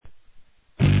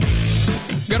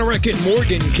Got a wreck in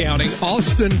Morgan County,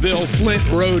 Austinville,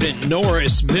 Flint Road, and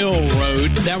Norris Mill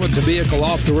Road. That one's a vehicle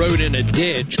off the road in a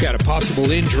ditch. Got a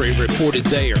possible injury reported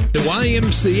there. The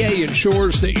YMCA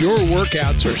ensures that your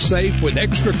workouts are safe with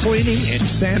extra cleaning and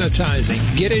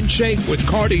sanitizing. Get in shape with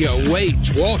cardio,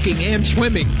 weights, walking, and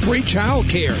swimming. Free child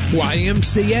care.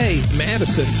 YMCA,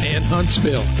 Madison, and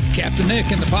Huntsville. Captain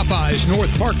Nick in the Popeyes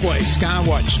North Parkway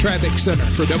Skywatch Traffic Center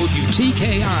for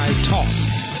WTKI Talk.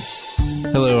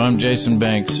 Hello, I'm Jason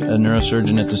Banks, a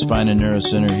neurosurgeon at the Spine and Neuro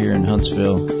Center here in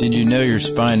Huntsville. Did you know your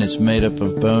spine is made up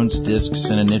of bones, discs,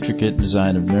 and an intricate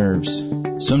design of nerves?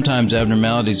 Sometimes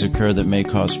abnormalities occur that may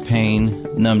cause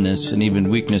pain, numbness, and even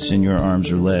weakness in your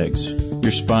arms or legs.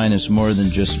 Your spine is more than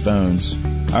just bones.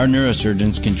 Our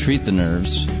neurosurgeons can treat the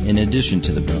nerves in addition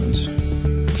to the bones.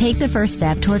 Take the first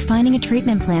step toward finding a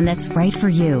treatment plan that's right for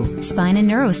you. Spine and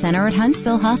Neuro Center at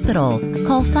Huntsville Hospital.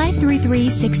 Call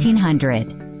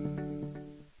 533-1600.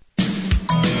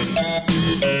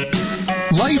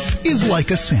 Life is like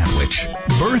a sandwich.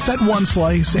 Birth at one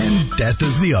slice and death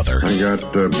is the other. I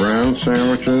got brown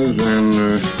sandwiches and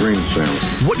green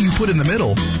sandwiches. What you put in the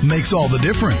middle makes all the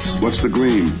difference. What's the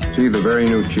green? See, the very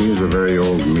new cheese, the very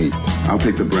old meat. I'll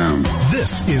take the brown.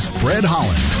 This is Fred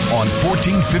Holland on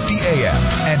 1450 AM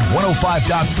and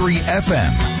 105.3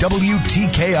 FM.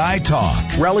 WTKI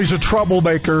Talk. Rally's a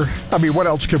troublemaker. I mean, what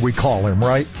else could we call him,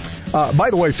 right? By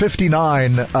the way,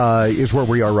 59 is where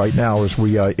we are right now as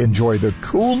we enjoy the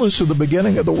coolness of the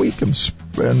beginning of the week,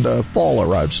 and fall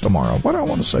arrives tomorrow. What do I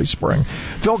want to say, spring?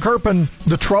 Phil Kerpen,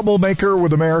 the troublemaker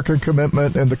with American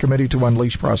Commitment and the Committee to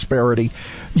Unleash Prosperity.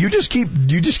 You just keep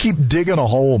digging a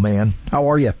hole, man. How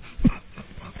are you?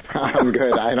 I'm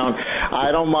good.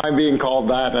 I don't mind being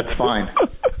called that. That's fine.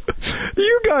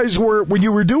 You guys were, when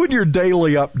you were doing your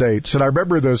daily updates, and I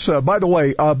remember this, by the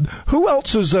way, who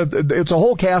else is, it's a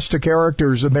whole cast of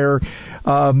characters, and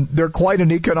they're quite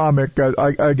an economic,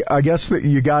 I guess that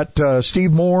you got,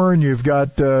 Steve Moore, and you've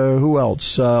got, who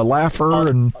else? Laffer,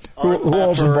 and who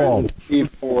else involved? Steve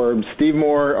Forbes. Steve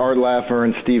Moore, Art Laffer,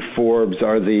 and Steve Forbes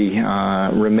are the,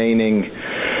 remaining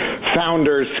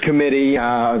Founders Committee.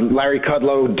 Larry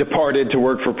Kudlow departed to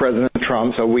work for President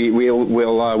Trump, so we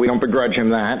don't begrudge him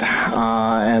that.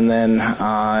 And then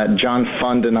John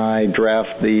Fund and I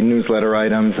draft the newsletter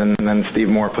items, and then Steve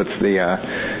Moore puts the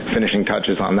finishing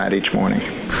touches on that each morning.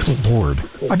 Good Lord.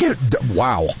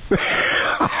 Wow.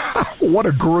 What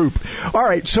a group. All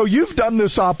right, so you've done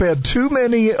this op-ed, too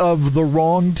many of the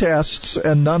wrong tests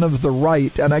and none of the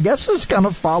right, and I guess this kind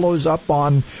of follows up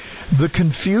on the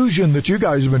confusion that you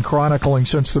guys have been chronicling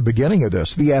since the beginning of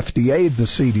this. The FDA, the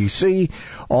CDC,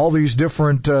 all these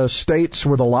different states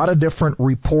with a lot of different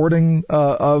reporting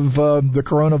of the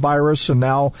coronavirus, and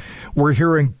now we're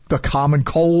hearing the common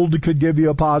cold could give you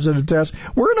a positive test.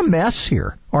 We're in a mess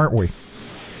here, aren't we?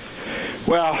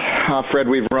 Well, Fred,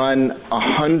 we've run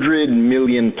 100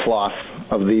 million plus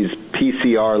of these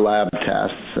PCR lab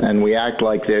tests, and we act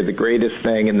like they're the greatest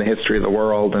thing in the history of the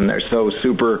world, and they're so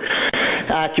super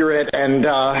accurate. And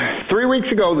 3 weeks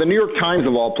ago, the New York Times,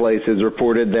 of all places,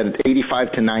 reported that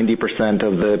 85 to 90%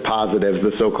 of the positives,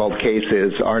 the so-called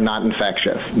cases, are not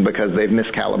infectious because they've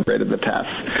miscalibrated the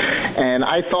tests. And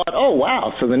I thought, oh,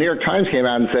 wow, so the New York Times came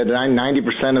out and said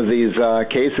 90% of these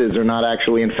cases are not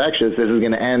actually infectious. This is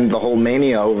going to end the whole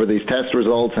mania over these test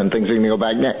results, and things are going to go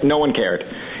back. No one cared.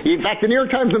 In fact, the New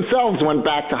York Times themselves went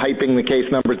back to hyping the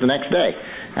case numbers the next day,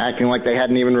 acting like they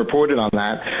hadn't even reported on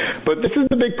that. But this is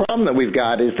the big problem that we've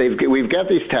got, is we've got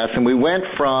these tests, and we went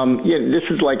from, this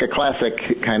is like a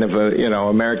classic kind of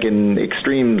American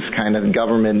extremes kind of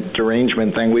government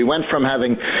derangement thing. We went from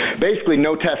having basically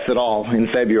no tests at all in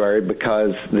February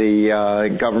because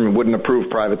the government wouldn't approve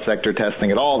private sector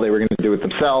testing at all. They were going to do it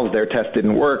themselves. Their test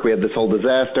didn't work. We had this whole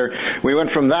disaster. We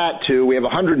went from that to, we have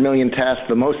 100 million tests,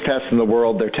 the most tests in the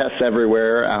world. There are tests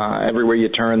everywhere. Everywhere you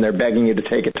turn, they're begging you to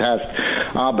take a test.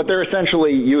 But they're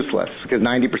essentially useless because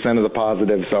 90% of the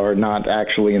positives are not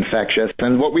actually infectious.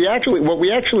 And what we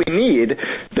actually need,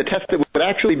 the test that would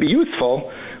actually be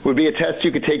useful, would be a test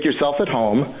you could take yourself at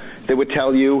home that would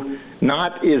tell you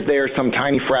not is there some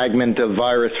tiny fragment of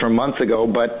virus from months ago,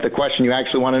 but the question you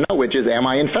actually want to know, which is, am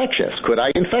I infectious? Could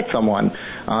I infect someone?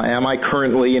 Am I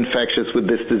currently infectious with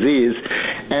this disease?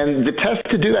 And the test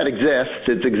to do that exists.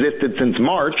 It's existed since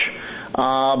March.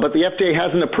 But the FDA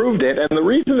hasn't approved it, and the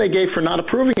reason they gave for not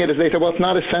approving it is they said, well, it's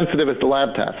not as sensitive as the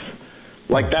lab tests.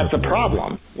 Like, that's a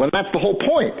problem. Well, that's the whole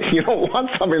point. You don't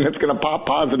want something that's going to pop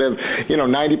positive,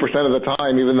 90% of the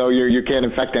time, even though you can't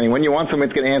infect anyone. You want something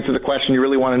that's going to answer the question you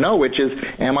really want to know, which is,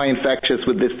 am I infectious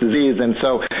with this disease? And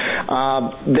so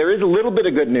there is a little bit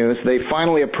of good news. They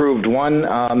finally approved one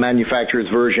manufacturer's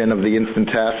version of the instant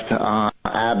test,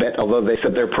 Abbott, although they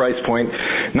set their price point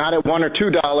not at $1 or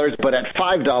 $2, but at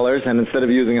 $5, and instead of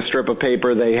using a strip of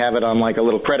paper, they have it on like a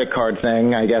little credit card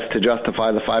thing, I guess, to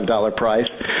justify the $5 price.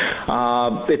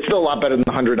 It's still a lot better than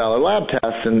the $100 lab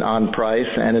test on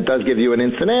price, and it does give you an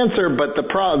instant answer, but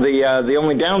the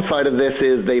only downside of this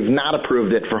is they've not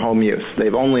approved it for home use.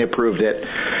 They've only approved it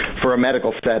for a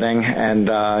medical setting, and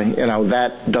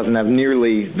that doesn't have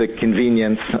nearly the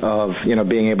convenience of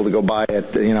being able to go buy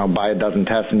a dozen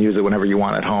tests and use it whenever you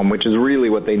want at home, which is really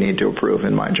what they need to approve,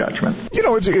 in my judgment.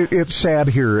 It's sad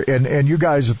here, and you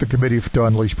guys at the Committee to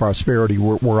Unleash Prosperity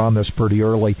were on this pretty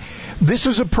early. This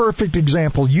is a perfect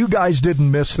example. You guys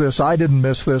didn't miss this. I didn't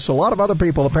miss this. A lot of other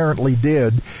people apparently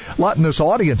did. A lot in this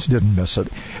audience didn't miss it.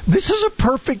 This is a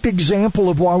perfect example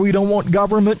of why we don't want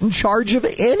government in charge of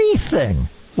anything,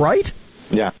 right?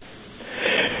 Yeah.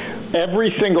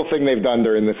 Every single thing they've done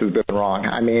during this has been wrong.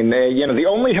 I mean, the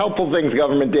only helpful things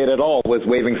government did at all was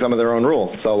waiving some of their own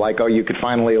rules. So, you could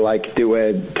finally, do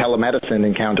a telemedicine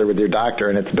encounter with your doctor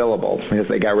and it's billable because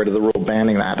they got rid of the rule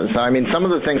banning that. And so, some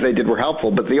of the things they did were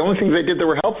helpful, but the only things they did that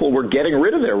were helpful were getting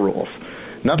rid of their rules.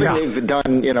 Nothing they've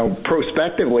done,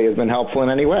 prospectively has been helpful in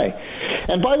any way.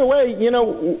 And by the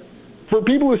way, for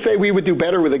people who say we would do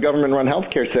better with a government-run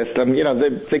healthcare system,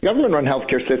 the government-run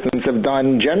healthcare systems have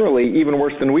done generally even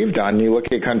worse than we've done. You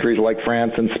look at countries like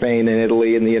France and Spain and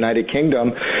Italy and the United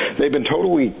Kingdom, they've been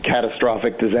totally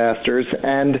catastrophic disasters,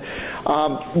 and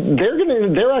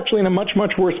they're actually in a much,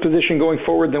 much worse position going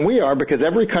forward than we are, because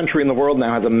every country in the world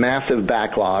now has a massive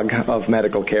backlog of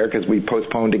medical care because we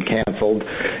postponed and canceled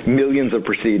millions of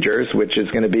procedures, which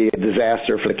is going to be a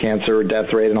disaster for the cancer or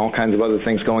death rate and all kinds of other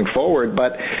things going forward.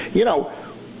 But,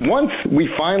 once we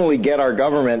finally get our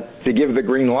government to give the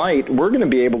green light, we're going to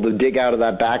be able to dig out of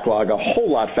that backlog a whole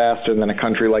lot faster than a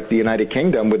country like the United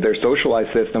Kingdom with their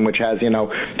socialized system, which has,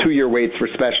 2-year waits for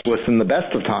specialists in the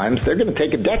best of times. They're going to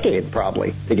take a decade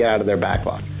probably to get out of their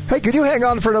backlog. Hey, could you hang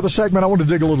on for another segment? I want to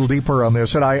dig a little deeper on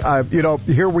this. And I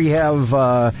here we have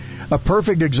a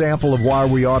perfect example of why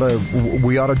we ought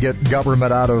to get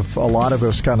government out of a lot of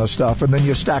this kind of stuff. And then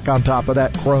you stack on top of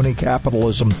that crony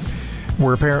capitalism,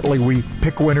 where apparently we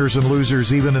pick winners and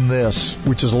losers even in this,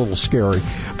 which is a little scary.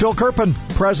 Phil Kerpen,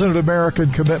 President of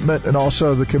American Commitment, and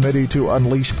also the Committee to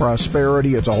Unleash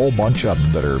Prosperity. It's a whole bunch of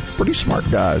them that are pretty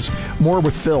smart guys. More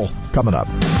with Phil coming up.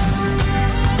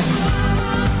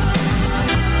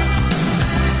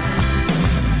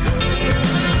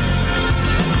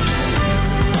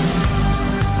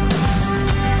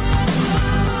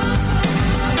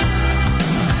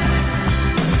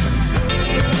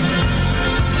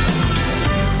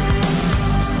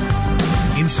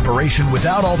 Inspiration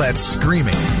without all that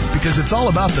screaming, because it's all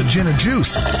about the gin and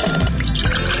juice.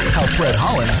 How Fred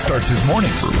Holland starts his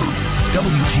mornings.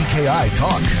 WTKI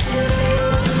Talk.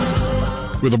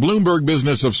 With the Bloomberg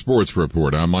Business of Sports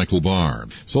report, I'm Michael Barr.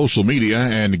 Social media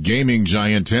and gaming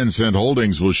giant Tencent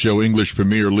Holdings will show English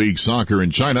Premier League soccer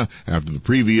in China after the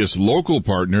previous local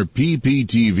partner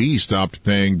PPTV stopped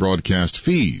paying broadcast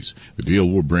fees. The deal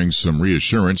will bring some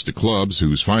reassurance to clubs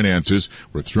whose finances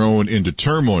were thrown into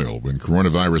turmoil when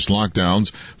coronavirus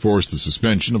lockdowns forced the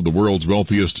suspension of the world's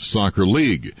wealthiest soccer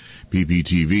league.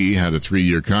 PPTV had a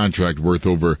 3-year contract worth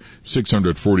over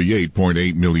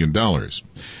 $648.8 million.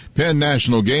 Penn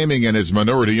National Gaming and its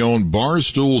minority-owned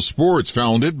Barstool Sports,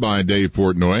 founded by Dave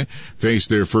Portnoy, faced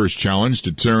their first challenge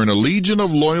to turn a legion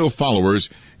of loyal followers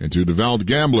into devout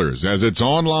gamblers as its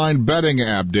online betting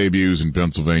app debuts in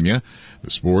Pennsylvania.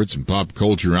 The sports and pop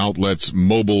culture outlet's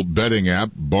mobile betting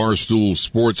app, Barstool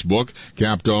Sportsbook,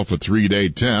 capped off a 3-day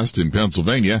test in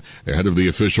Pennsylvania ahead of the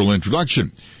official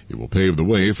introduction. It will pave the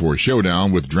way for a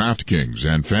showdown with DraftKings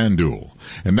and FanDuel.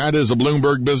 And that is a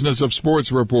Bloomberg Business of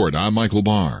Sports report. I'm Michael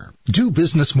Barr. Do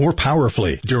business more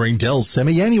powerfully during Dell's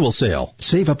semi-annual sale.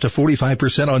 Save up to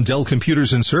 45% on Dell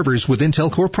computers and servers with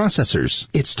Intel Core processors.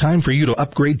 It's time for you to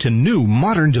upgrade to new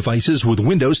modern devices with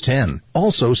Windows 10.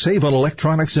 Also, save on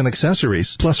electronics and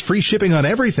accessories, plus free shipping on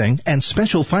everything and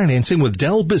special financing with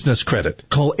Dell Business Credit.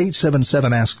 Call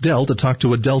 877-ASK-DELL to talk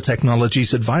to a Dell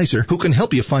Technologies advisor who can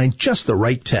help you find just the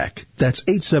right tech. That's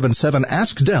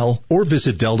 877-ASK-DELL or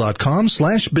visit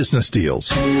Dell.com/business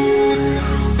deals.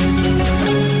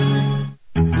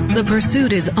 The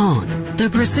pursuit is on. The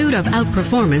pursuit of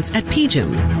outperformance at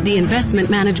PGIM, the investment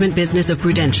management business of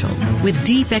Prudential, with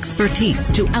deep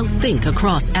expertise to outthink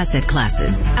across asset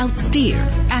classes, outsteer,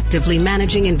 actively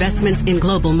managing investments in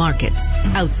global markets,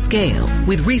 outscale,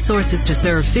 with resources to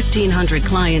serve 1,500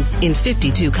 clients in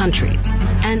 52 countries,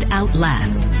 and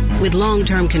outlast, with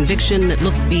long-term conviction that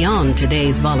looks beyond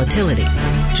today's volatility.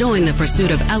 Join the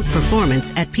pursuit of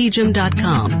outperformance at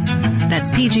PGIM.com. That's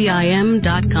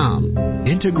PGIM.com.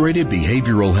 Integrated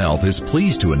Behavioral Health is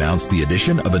pleased to announce the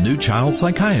addition of a new child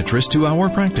psychiatrist to our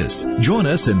practice. Join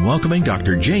us in welcoming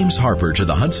Dr. James Harper to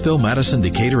the Huntsville, Madison,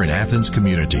 Decatur, and Athens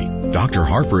community. Dr.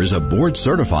 Harper is a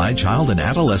board-certified child and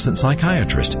adolescent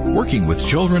psychiatrist working with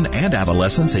children and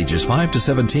adolescents ages 5 to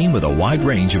 17 with a wide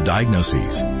range of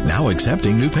diagnoses. Now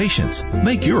accepting new patients.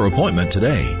 Make your appointment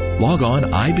today. Log on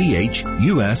ibhus.com.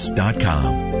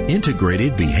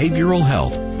 Integrated Behavioral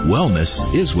Health.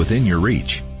 Wellness is within your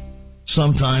reach.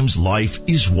 Sometimes life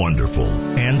is wonderful,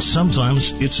 and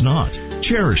sometimes it's not.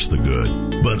 Cherish the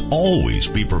good, but always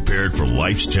be prepared for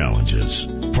life's challenges.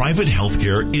 Private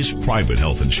healthcare is private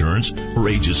health insurance for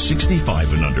ages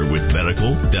 65 and under with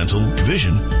medical, dental,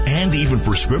 vision, and even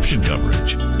prescription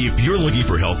coverage. If you're looking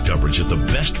for health coverage at the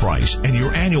best price and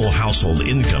your annual household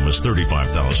income is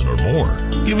 $35,000 or more,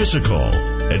 give us a call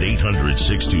at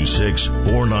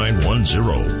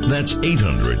 800-626-4910. That's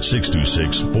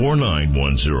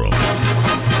 800-626-4910.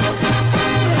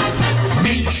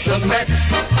 Meet the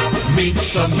Mets. Meet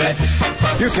the Mets.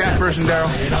 You a cat person, Darryl?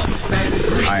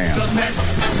 I am.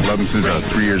 Love them since I was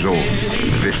 3 years old.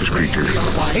 Vicious creature.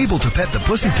 Able to pet the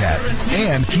pussycat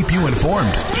and keep you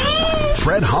informed.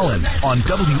 Fred Holland on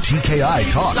WTKI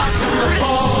Talk.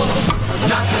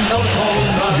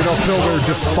 You know, Phil, they're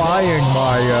defying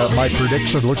my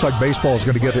prediction. It looks like baseball is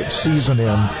going to get its season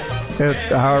in,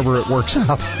 however it works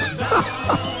out.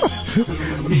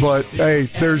 But hey,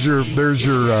 there's your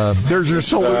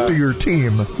salute to your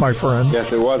team, my friend.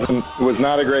 Yes, it was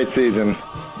not a great season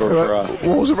for us.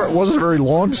 Well, it wasn't a very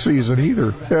long season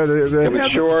either. It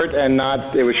was short and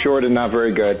not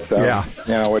very good. So, yeah.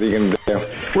 You know, what are you going to do?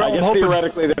 Well, I guess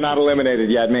theoretically they're not eliminated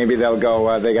yet. Maybe they'll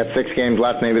go. They got 6 games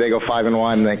left. Maybe they go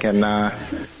 5-1. They can.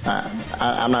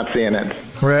 I'm not seeing it.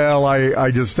 Well,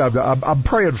 I'm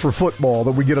praying for football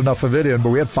that we get enough of it in, but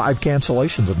we had 5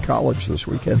 cancellations in college this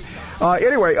weekend.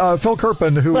 Anyway, Phil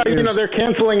Kerpen, they're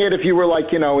canceling it if you were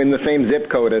in the same zip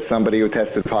code as somebody who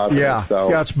tested positive. Yeah,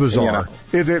 it's bizarre.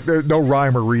 There's no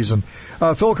rhyme or reason.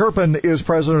 Phil Kerpen is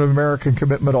president of American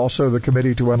Commitment, also the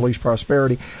Committee to Unleash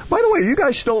Prosperity. By the way, are you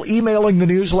guys still emailing the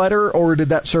newsletter, or did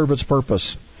that serve its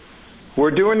purpose? We're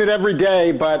doing it every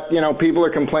day, but, people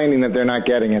are complaining that they're not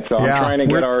getting it. So I'm trying to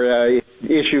get our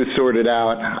issues sorted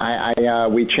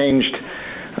out. We changed...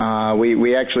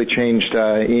 We actually changed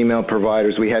email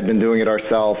providers. We had been doing it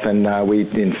ourselves, and we're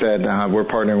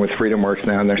partnering with FreedomWorks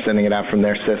now, and they're sending it out from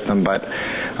their system. But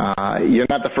you're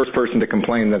not the first person to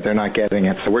complain that they're not getting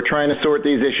it. So we're trying to sort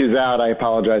these issues out. I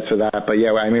apologize for that. But,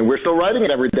 yeah, we're still writing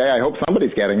it every day. I hope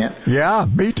somebody's getting it. Yeah,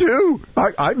 me too.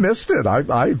 I missed it.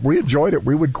 We enjoyed it.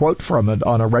 We would quote from it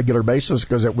on a regular basis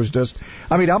because it was just,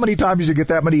 how many times do you get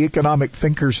that many economic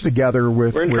thinkers together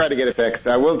with... We're going to try to get it fixed.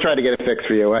 We'll try to get it fixed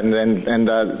for you.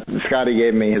 And Scotty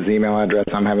gave me his email address.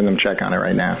 I'm having them check on it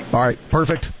right now. All right,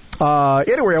 perfect.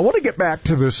 Anyway, I want to get back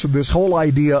to this whole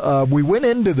idea. We went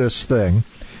into this thing.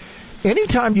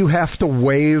 Anytime you have to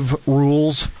waive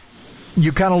rules,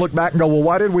 you kind of look back and go, well,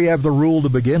 why did we have the rule to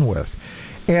begin with?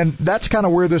 And that's kind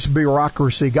of where this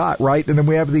bureaucracy got, right? And then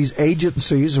we have these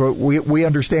agencies. We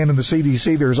understand in the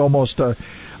CDC there's almost a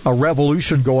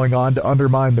revolution going on to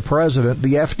undermine the president,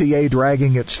 the FDA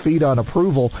dragging its feet on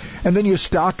approval, and then you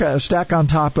stack on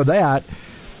top of that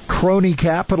crony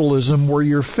capitalism where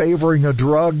you're favoring a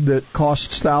drug that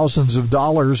costs thousands of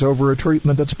dollars over a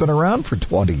treatment that's been around for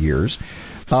 20 years.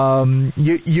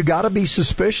 You got to be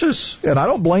suspicious, and I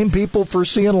don't blame people for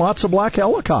seeing lots of black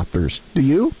helicopters. Do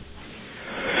you?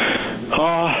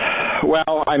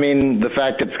 Well, the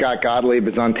fact that Scott Gottlieb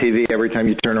is on TV every time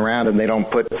you turn around and they don't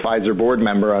put Pfizer board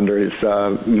member under his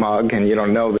mug, and you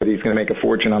don't know that he's going to make a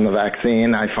fortune on the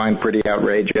vaccine, I find pretty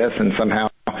outrageous. And somehow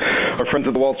our friends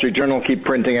at the Wall Street Journal keep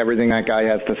printing everything that guy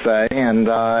has to say. And,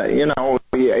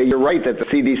 you're right that the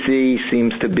CDC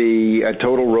seems to be a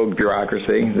total rogue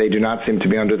bureaucracy. They do not seem to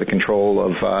be under the control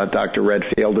of Dr.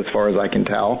 Redfield, as far as I can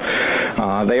tell.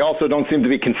 They also don't seem to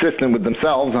be consistent with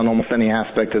themselves on almost any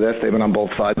aspect of this. They've been on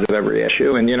both sides of every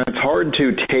issue. And, it's hard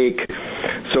to take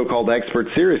so-called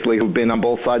experts seriously who've been on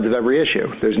both sides of every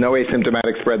issue. There's no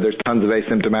asymptomatic spread. There's tons of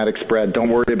asymptomatic spread. Don't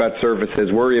worry about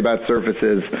surfaces. Worry about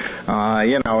surfaces.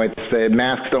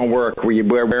 Masks don't work. You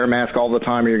wear a mask all the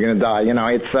time or you're going to die.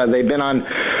 They've been on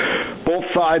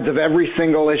both sides of every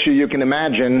single issue you can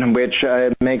imagine, which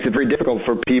makes it very difficult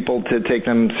for people to take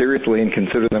them seriously and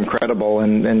consider them credible.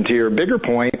 And to your bigger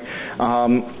point,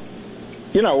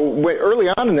 early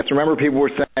on in this, remember people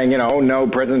were saying, no,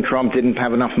 President Trump didn't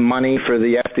have enough money for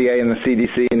the FDA and the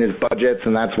CDC in his budgets,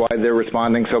 and that's why they're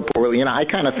responding so poorly. I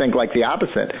kind of think like the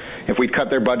opposite. If we'd cut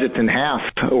their budgets in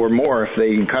half or more, if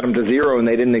they cut them to zero and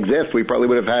they didn't exist, we probably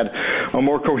would have had a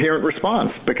more coherent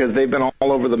response, because they've been all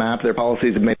over the map. Their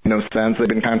policies have made no sense. They've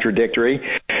been contradictory.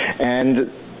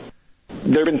 And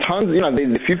there have been tons,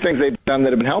 the few things they've done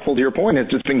that have been helpful, to your point, has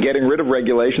just been getting rid of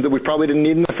regulations that we probably didn't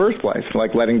need in the first place,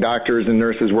 like letting doctors and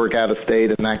nurses work out of state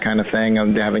and that kind of thing,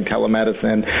 and having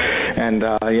telemedicine and,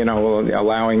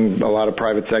 allowing a lot of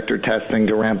private sector testing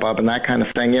to ramp up and that kind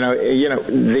of thing.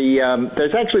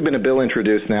 There's actually been a bill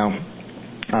introduced now,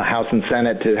 House and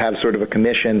Senate, to have sort of a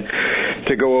commission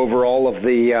to go over all of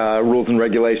the rules and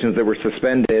regulations that were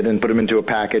suspended and put them into a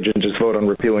package and just vote on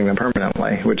repealing them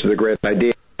permanently, which is a great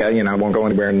idea. I won't go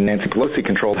anywhere in Nancy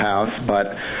Pelosi-controlled House,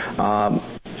 but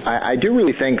I do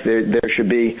really think there should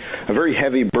be a very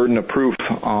heavy burden of proof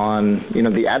on,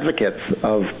 the advocates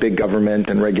of big government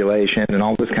and regulation and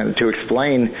all this kind of, to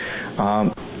explain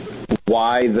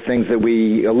why the things that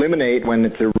we eliminate when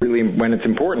it's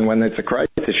important, when it's a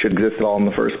crisis, should exist at all in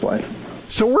the first place.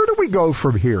 So where do we go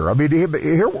from here? I mean,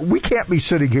 here we can't be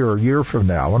sitting here a year from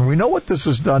now, and we know what this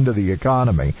has done to the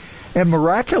economy. And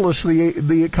miraculously,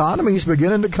 the economy is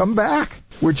beginning to come back,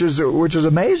 which is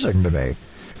amazing to me.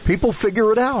 People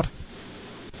figure it out.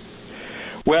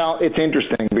 Well, it's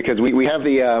interesting because we have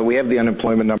the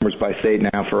unemployment numbers by state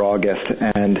now for August,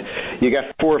 and you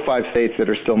got 4 or 5 states that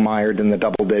are still mired in the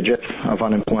double digits of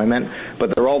unemployment,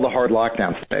 but they're all the hard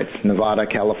lockdown states: Nevada,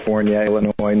 California,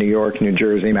 Illinois, New York, New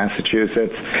Jersey,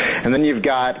 Massachusetts, and then you've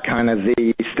got kind of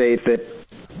the states that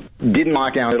didn't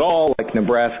lock down at all, like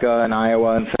Nebraska and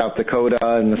Iowa and South Dakota,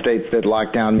 and the states that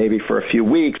locked down maybe for a few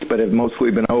weeks, but have mostly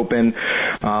been open,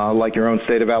 like your own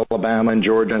state of Alabama and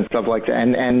Georgia and stuff like that.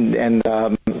 And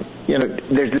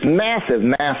there's this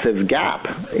massive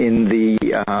gap in the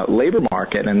labor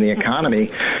market and the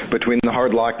economy between the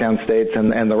hard lockdown states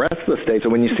and the rest of the states. So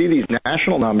when you see these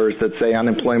national numbers that say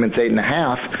unemployment's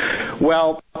 8.5,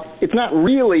 well, it's not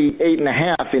really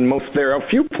 8.5 in most. There are a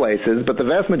few places, but the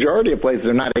vast majority of places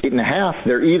are not 8.5.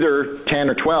 They're either 10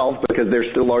 or 12 because they're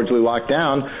still largely locked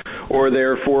down, or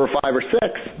they're 4 or 5 or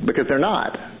 6 because they're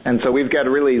not. And so we've got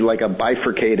really like a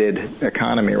bifurcated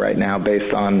economy right now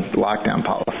based on lockdown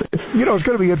policies. It's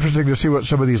going to be interesting to see what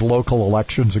some of these local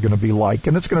elections are going to be like,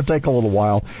 and it's going to take a little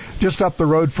while. Just up the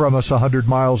road from us, 100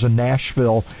 miles in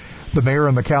Nashville, the mayor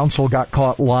and the council got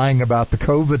caught lying about the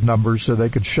COVID numbers so they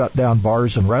could shut down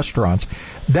bars and restaurants.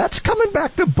 That's coming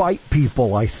back to bite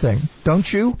people, I think.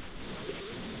 Don't you?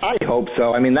 I hope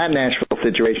so. I mean, that Nashville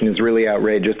situation is really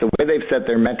outrageous. The way they've set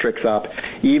their metrics up,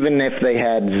 even if they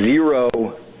had 0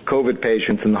 COVID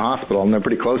patients in the hospital, and they're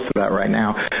pretty close to that right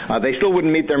now, they still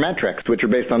wouldn't meet their metrics, which are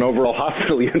based on overall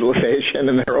hospital utilization,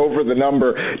 and they're over the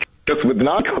number just with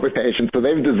non-COVID patients. So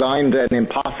they've designed an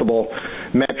impossible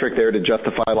metric there to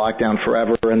justify lockdown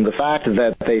forever. And the fact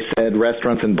that they said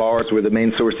restaurants and bars were the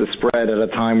main source of spread at a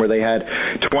time where they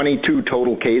had 22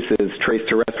 total cases traced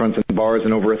to restaurants and bars,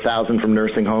 and over 1,000 from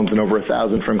nursing homes and over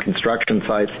 1,000 from construction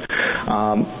sites.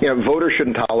 Voters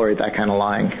shouldn't tolerate that kind of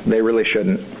lying. They really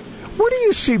shouldn't. Where do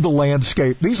you see the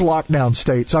landscape, these lockdown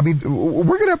states? I mean,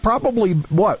 we're going to probably,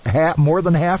 more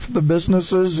than half of the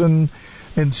businesses in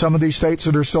some of these states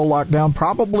that are still locked down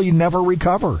probably never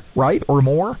recover, right, or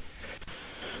more?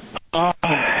 Yeah,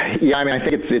 I mean, I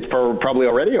think it's probably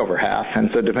already over half,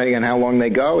 and so depending on how long they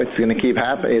go, it's going to keep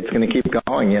happening. It's going to keep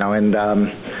going,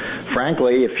 and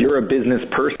frankly, if you're a business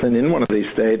person in one of these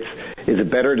states, is it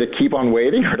better to keep on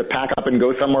waiting or to pack up and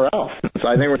go somewhere else? So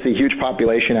I think we're seeing huge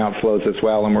population outflows as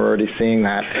well, and we're already seeing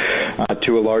that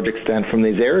to a large extent from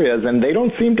these areas, and they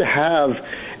don't seem to have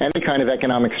any kind of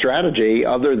economic strategy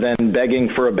other than begging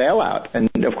for a bailout. And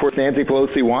of course, Nancy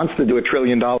Pelosi wants to do $1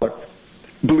 trillion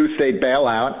blue state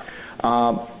bailout.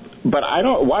 But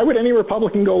why would any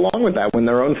Republican go along with that when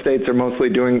their own states are mostly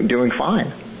doing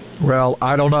fine? Well,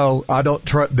 I don't know. I don't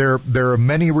there are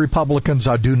many Republicans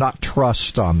I do not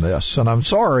trust on this, and I'm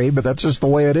sorry, but that's just the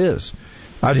way it is.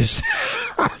 I just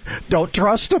don't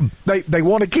trust them. They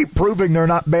want to keep proving they're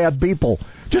not bad people.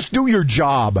 Just do your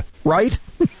job, right?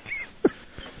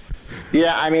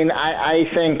 Yeah, I mean, I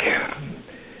think,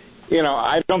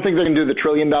 I don't think they're going to do the $1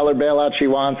 trillion bailout she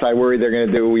wants. I worry they're going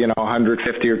to do,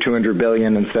 $150 or $200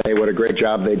 billion and say what a great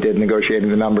job they did negotiating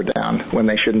the number down when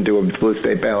they shouldn't do a blue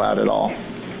state bailout at all.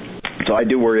 So I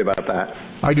do worry about that.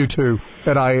 I do too.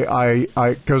 And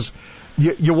because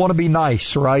you want to be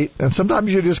nice, right? And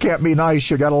sometimes you just can't be nice.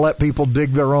 You got to let people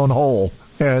dig their own hole.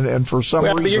 And for some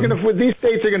reason, these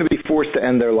states are going to be forced to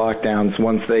end their lockdowns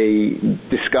once they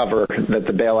discover that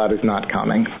the bailout is not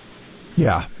coming.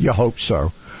 Yeah, you hope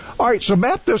so. All right, so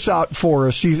map this out for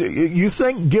us. You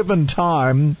think, given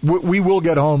time, we will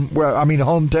get home? Well, I mean,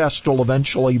 home tests will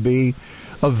eventually be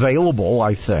available,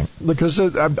 I think, because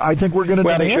I think we're going to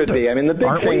demand it. Well, they should be. I mean, the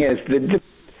big thing is that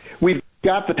we've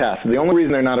got the test. The only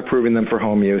reason they're not approving them for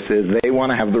home use is they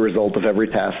want to have the result of every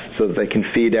test so that they can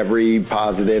feed every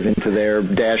positive into their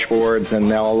dashboards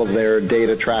and all of their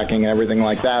data tracking and everything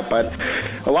like that. But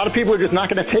a lot of people are just not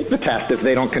going to take the test if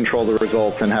they don't control the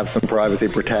results and have some privacy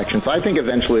protection. So I think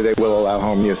eventually they will allow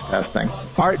home use testing.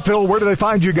 All right, Phil, where do they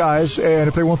find you guys? And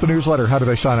if they want the newsletter, how do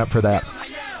they sign up for that?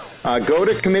 Go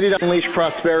to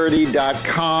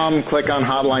committee.unleashprosperity.com, click on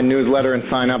Hotline Newsletter, and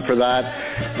sign up for that.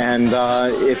 And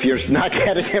if you're not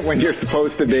getting it when you're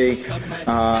supposed to be,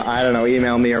 I don't know,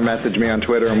 email me or message me on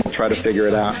Twitter, and we'll try to figure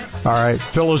it out. All right.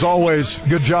 Phil, as always,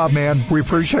 good job, man. We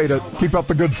appreciate it. Keep up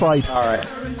the good fight. All right.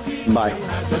 Bye.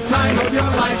 The time of your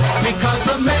life, because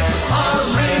the Mets are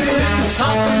really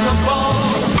something to ball.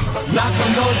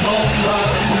 Knocking those home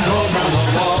runs over the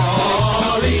wall.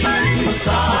 East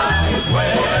side,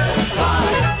 west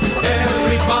side,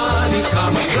 everybody's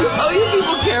coming. Oh, you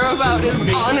people care about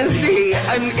honesty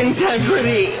and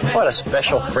integrity. What a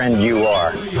special friend you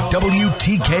are.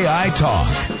 WTKI Talk.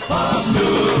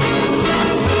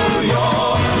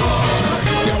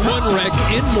 One wreck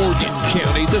in Morgan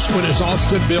County. This one is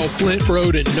Austinville, Flint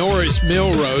Road, and Norris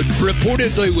Mill Road,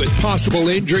 reportedly with possible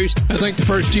injuries. I think the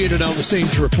first unit on the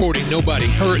scene's reporting nobody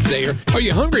hurt there. Are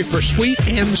you hungry for sweet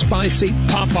and spicy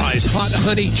Popeyes hot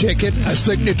honey chicken, a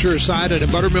signature side, and a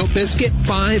buttermilk biscuit?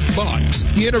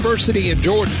 $5. University in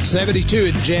Jordan, 72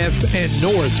 in Jeff and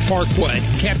North Parkway.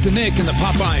 Captain Nick in the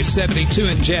Popeyes 72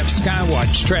 in Jeff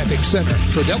Skywatch Traffic Center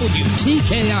for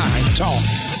WTKI Talk.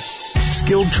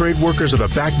 Skilled trade workers are the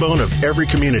backbone of every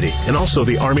community, and also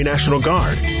the Army National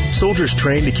Guard. Soldiers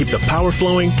trained to keep the power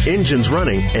flowing, engines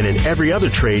running, and in every other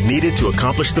trade needed to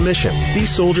accomplish the mission. These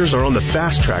soldiers are on the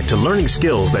fast track to learning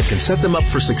skills that can set them up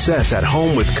for success at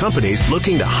home with companies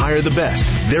looking to hire the best.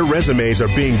 Their resumes are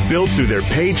being built through their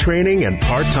paid training and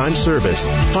part-time service.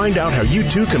 Find out how you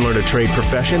too can learn a trade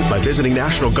profession by visiting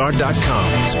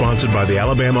NationalGuard.com. Sponsored by the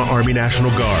Alabama Army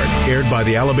National Guard. Aired by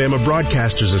the Alabama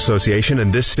Broadcasters Association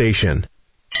and this station.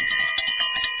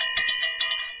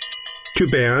 To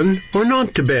ban or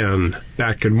not to ban?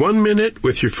 Back in 1 minute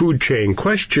with your food chain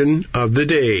question of the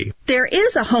day. There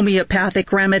is a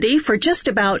homeopathic remedy for just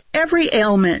about every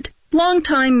ailment.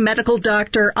 Longtime medical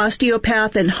doctor,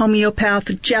 osteopath, and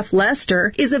homeopath Jeff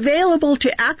Lester is available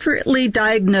to accurately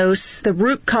diagnose the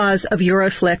root cause of your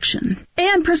affliction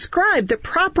and prescribe the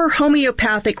proper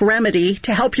homeopathic remedy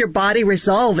to help your body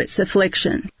resolve its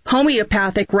affliction.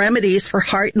 Homeopathic remedies for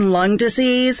heart and lung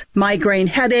disease, migraine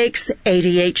headaches,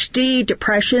 ADHD,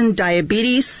 depression,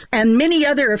 diabetes, and many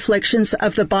other afflictions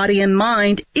of the body and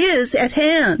mind is at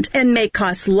hand and may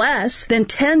cost less than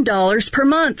 $10 per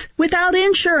month without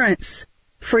insurance.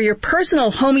 For your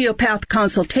personal homeopath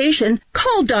consultation,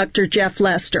 call Dr. Jeff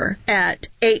Lester at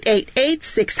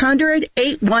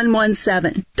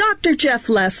 888-600-8117. Dr. Jeff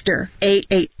Lester,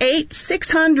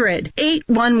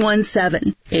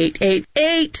 888-600-8117.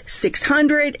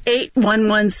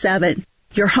 888-600-8117.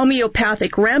 Your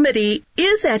homeopathic remedy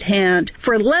is at hand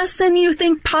for less than you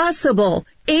think possible.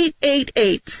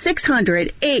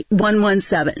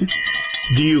 888-600-8117.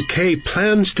 The UK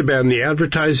plans to ban the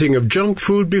advertising of junk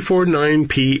food before 9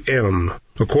 p.m.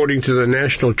 According to the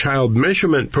National Child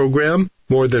Measurement Program,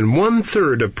 more than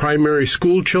 1/3 of primary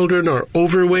school children are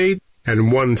overweight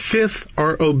and 1/5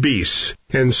 are obese.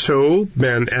 And so,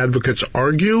 ban advocates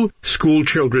argue, school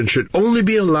children should only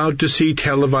be allowed to see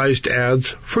televised ads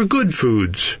for good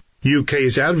foods.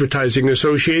 UK's Advertising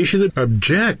Association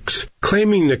objects,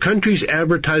 claiming the country's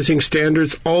advertising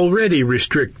standards already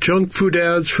restrict junk food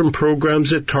ads from programs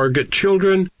that target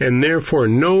children, and therefore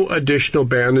no additional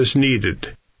ban is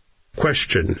needed.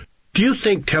 Question: do you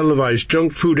think televised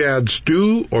junk food ads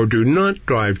do or do not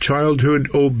drive childhood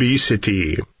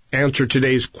obesity? Answer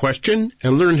today's question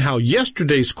and learn how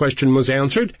yesterday's question was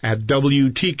answered at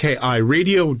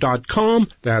WTKIRadio.com.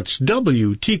 That's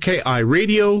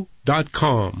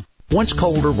WTKIRadio.com. Once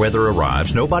colder weather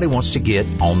arrives, nobody wants to get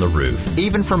on the roof,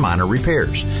 even for minor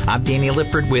repairs. I'm Danny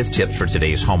Lipford with tips for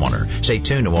today's homeowner. Stay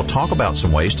tuned and we'll talk about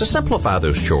some ways to simplify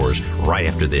those chores right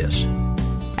after this.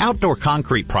 Outdoor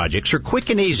concrete projects are quick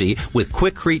and easy with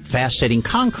Quikrete fast-setting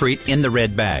concrete in the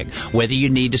red bag. Whether you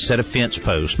need to set a fence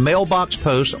post, mailbox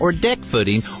post, or deck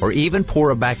footing, or even pour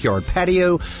a backyard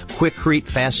patio, Quikrete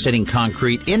fast-setting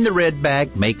concrete in the red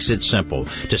bag makes it simple.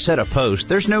 To set a post,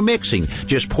 there's no mixing.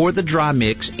 Just pour the dry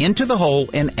mix into the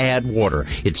hole and add water.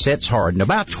 It sets hard in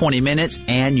about 20 minutes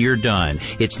and you're done.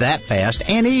 It's that fast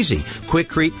and easy.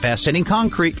 Quikrete fast-setting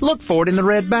concrete. Look for it in the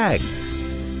red bag.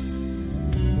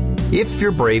 If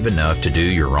you're brave enough to do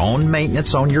your own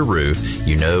maintenance on your roof,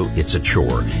 you know it's a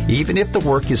chore. Even if the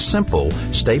work is simple,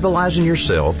 stabilizing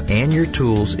yourself and your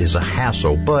tools is a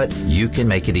hassle, but you can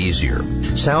make it easier.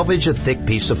 Salvage a thick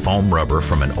piece of foam rubber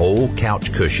from an old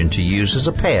couch cushion to use as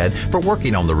a pad for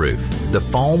working on the roof. The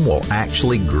foam will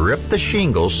actually grip the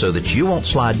shingles so that you won't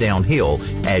slide downhill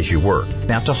as you work.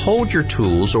 Now, to hold your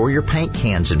tools or your paint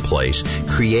cans in place,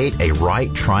 create a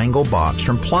right triangle box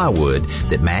from plywood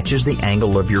that matches the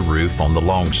angle of your roof on the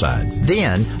long side.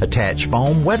 Then attach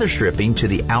foam weather stripping to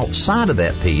the outside of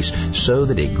that piece so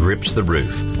that it grips the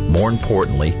roof. More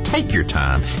importantly, take your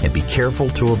time and be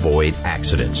careful to avoid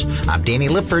accidents. I'm Danny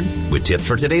Lipford with tips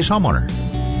for today's homeowner.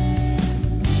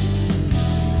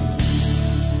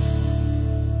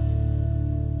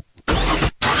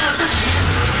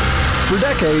 For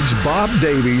decades, Bob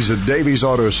Davies at Davies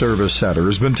Auto Service Center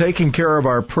has been taking care of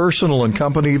our personal and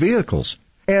company vehicles.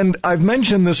 And I've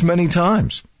mentioned this many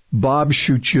times. Bob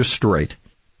shoots you straight.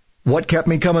 What kept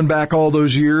me coming back all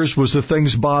those years was the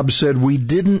things Bob said we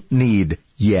didn't need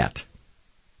yet.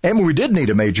 And when we did need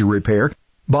a major repair,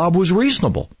 Bob was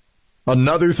reasonable.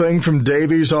 Another thing from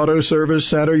Davies Auto Service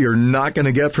Center you're not going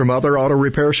to get from other auto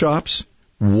repair shops?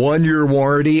 1-year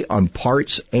warranty on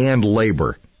parts and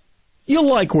labor. You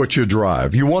like what you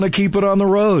drive. You want to keep it on the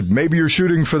road. Maybe you're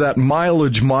shooting for that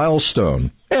mileage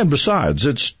milestone. And besides,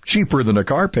 it's cheaper than a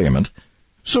car payment.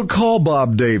 So call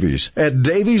Bob Davies at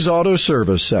Davies Auto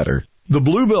Service Center, the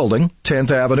Blue Building, 10th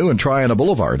Avenue and Triana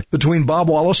Boulevard, between Bob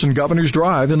Wallace and Governor's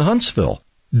Drive in Huntsville.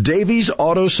 Davies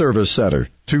Auto Service Center,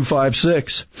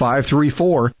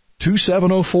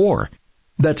 256-534-2704.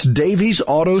 That's Davies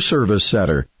Auto Service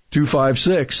Center,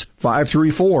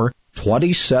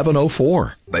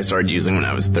 256-534-2704. I started using when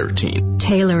I was 13.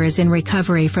 Taylor is in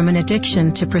recovery from an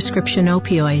addiction to prescription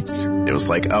opioids. It was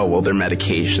like, oh, well, they're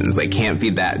medications. They can't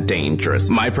be that dangerous.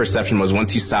 My perception was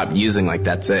once you stop using, like,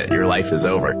 that's it. Your life is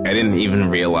over. I didn't even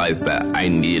realize that I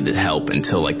needed help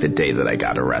until, like, the day that I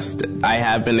got arrested. I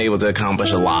have been able to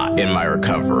accomplish a lot in my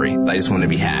recovery. I just want to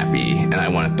be happy, and I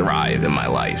want to thrive in my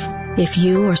life. If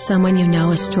you or someone you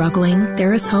know is struggling,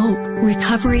 there is hope.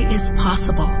 Recovery is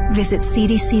possible. Visit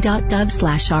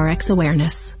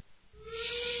cdc.gov/RxAwareness.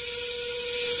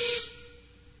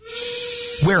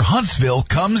 Where Huntsville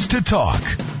comes to talk.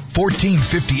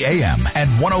 1450 AM and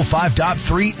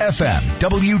 105.3 FM.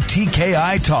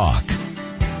 WTKI Talk.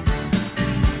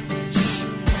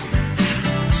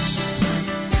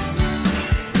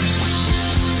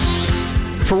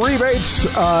 For rebates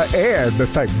and, in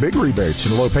fact, big rebates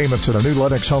and low payments in a new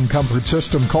Lennox home comfort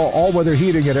system, call All Weather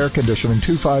Heating and Air Conditioning,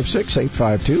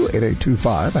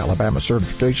 256-852-8825, Alabama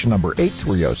certification number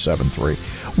 83073.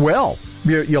 Well,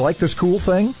 you like this cool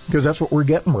thing? Because that's what we're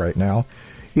getting right now.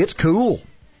 It's cool.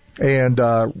 And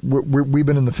we've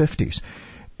been in the 50s.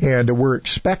 And we're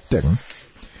expecting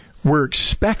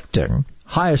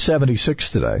high of 76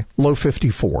 today, low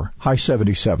 54, high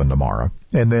 77 tomorrow.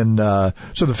 And then,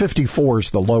 so the 54 is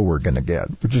the low we're going to get,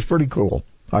 which is pretty cool,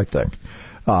 I think.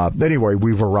 Anyway,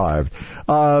 we've arrived.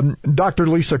 Dr.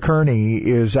 Lisa Kearney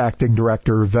is acting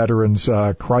director of Veterans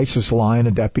Crisis Line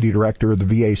and deputy director of the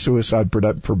VA Suicide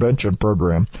Prevention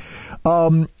Program.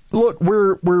 Look,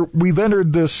 we've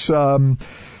entered this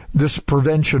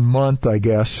prevention month, I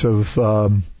guess, of,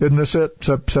 isn't this it?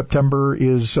 September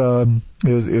is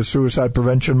Suicide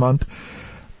Prevention Month.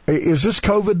 Is this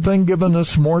COVID thing giving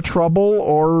us more trouble,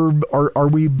 or are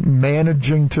we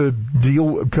managing to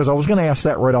deal? Because I was going to ask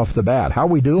that right off the bat. How are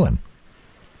we doing?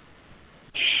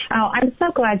 Oh, I'm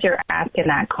so glad you're asking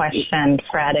that question,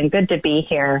 Fred, and good to be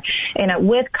here.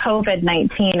 With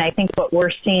COVID-19, I think what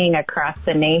we're seeing across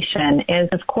the nation is,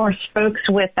 of course, folks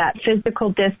with that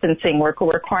physical distancing work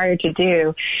we're required to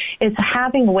do is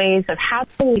having ways of how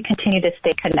do we continue to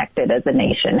stay connected as a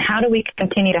nation? How do we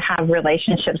continue to have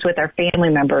relationships with our family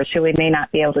members who we may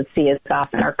not be able to see as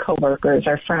often, our coworkers,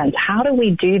 our friends? How do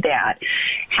we do that?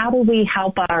 How do we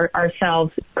help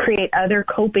ourselves create other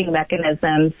coping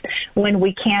mechanisms when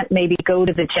we can't can't maybe go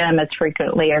to the gym as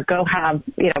frequently or go have,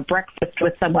 breakfast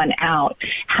with someone out.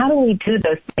 How do we do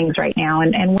those things right now?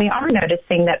 And we are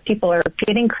noticing that people are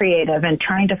getting creative and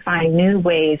trying to find new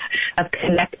ways of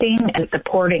connecting and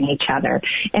supporting each other.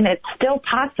 And it's still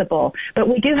possible, but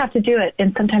we do have to do it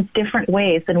in sometimes different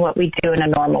ways than what we do in a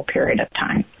normal period of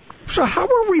time. So how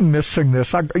are we missing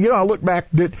this? I look back,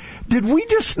 did we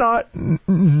just not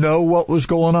know what was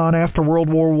going on after World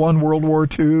War I, World War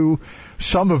II?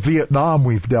 Some of Vietnam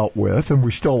we've dealt with, and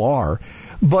we still are.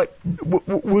 But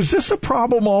was this a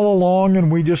problem all along,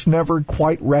 and we just never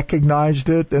quite recognized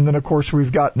it? And then, of course,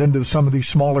 we've gotten into some of these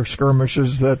smaller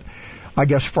skirmishes that, I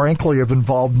guess, frankly, have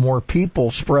involved more people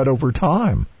spread over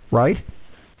time, right?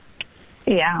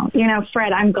 Yeah.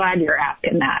 Fred, I'm glad you're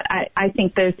asking that. I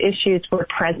think those issues were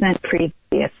present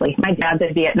previously. My dad's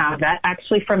a Vietnam vet,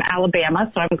 actually from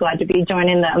Alabama, so I'm glad to be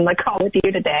joining the call with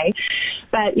you today.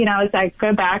 But, as I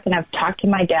go back and I've talked to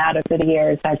my dad over the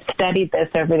years, I've studied this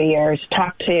over the years,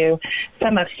 talked to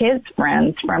some of his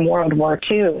friends from World War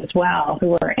II as well, who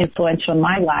were influential in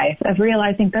my life, of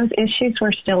realizing those issues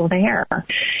were still there.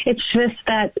 It's just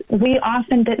that we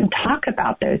often didn't talk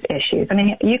about those issues. I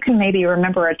mean, you can maybe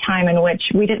remember a time in which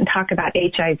we didn't talk about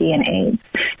HIV and AIDS.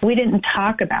 We didn't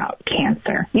talk about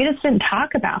cancer. You just didn't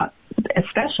talk about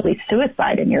especially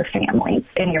suicide in your family,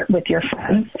 with your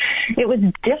friends. It was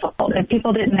difficult, and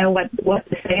people didn't know what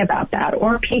to say about that.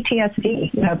 Or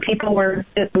PTSD.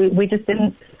 We just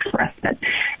didn't express it.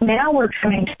 Now we're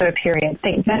coming to a period,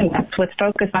 thank goodness, with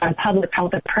focus on public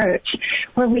health approach,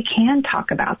 where we can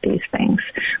talk about these things.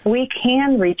 We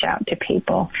can reach out to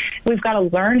people. We've got to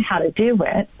learn how to do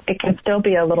it. It can still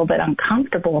be a little bit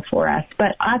uncomfortable for us,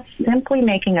 but us simply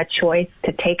making a choice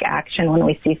to take action when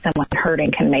we see someone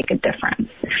hurting can make a difference.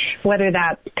 Whether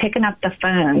that's picking up the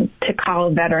phone to call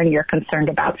a veteran you're concerned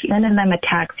about, sending them a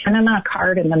text, sending them a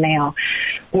card in the mail,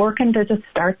 working to just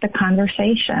start the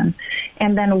conversation.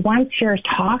 And then once you're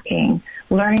talking,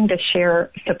 learning to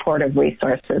share supportive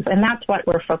resources. And that's what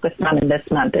we're focused on in this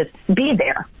month, is be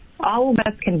there. All of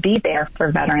us can be there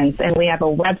for veterans, and we have a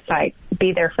website,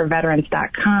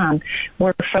 BeThereForVeterans.com,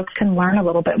 where folks can learn a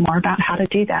little bit more about how to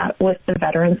do that with the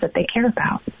veterans that they care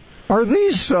about. Are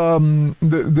these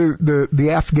the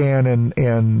Afghan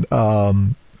and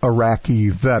Iraqi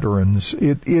veterans?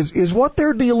 Is what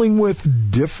they're dealing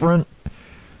with different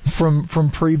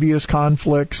from previous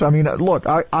conflicts? I mean, look,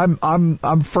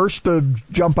 I'm first to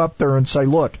jump up there and say,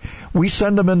 look, we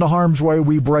send them into harm's way,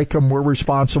 we break them, we're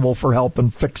responsible for helping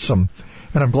fix them.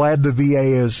 And I'm glad the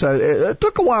VA is. It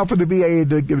took a while for the VA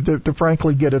to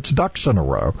frankly get its ducks in a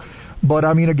row. But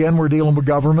I mean, again, we're dealing with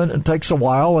government. It takes a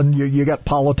while, and you got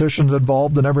politicians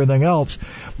involved and everything else.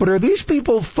 But are these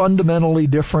people fundamentally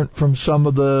different from some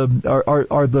of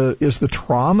the? Is the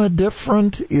trauma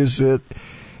different?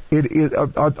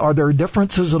 Are there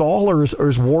differences at all, or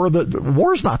is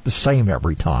war's not the same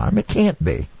every time? It can't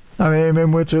be. I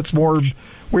mean, it's more.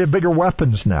 We have bigger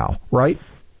weapons now, right?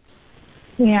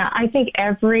 Yeah, I think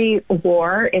every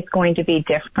war is going to be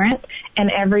different,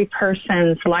 and every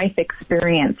person's life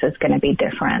experience is going to be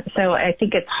different. So I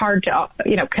think it's hard to,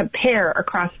 compare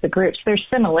across the groups. There's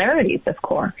similarities, of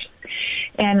course,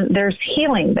 and there's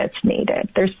healing that's needed.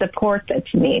 There's support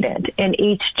that's needed in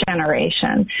each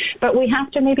generation. But we have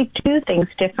to maybe do things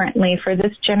differently for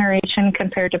this generation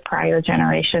compared to prior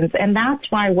generations, and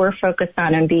that's why we're focused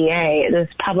on MBA, this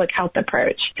public health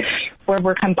approach, where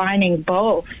we're combining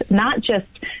both, not just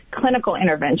clinical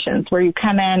interventions where you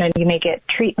come in and you may get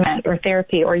treatment or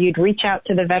therapy, or you'd reach out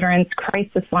to the Veterans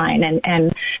Crisis Line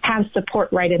and have support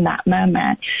right in that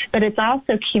moment. But it's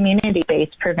also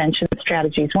community-based prevention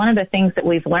strategies. One of the things that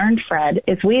we've learned, Fred,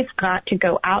 is we've got to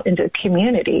go out into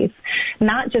communities,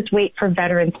 not just wait for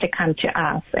veterans to come to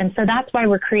us. And so that's why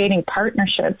we're creating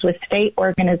partnerships with state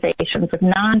organizations, with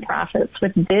nonprofits,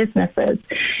 with businesses,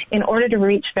 in order to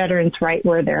reach veterans right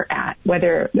where they're at,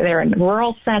 whether they're in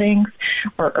rural settings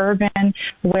or urban,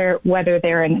 whether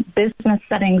they're in business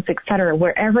settings, et cetera,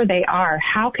 wherever they are.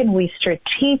 How can we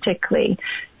strategically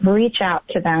reach out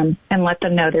to them and let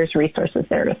them know there's resources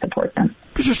there to support them?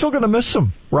 Because you're still going to miss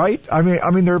them, right? I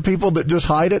mean, there are people that just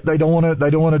hide it. They don't want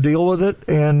to deal with it,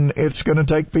 and it's going to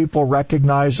take people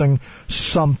recognizing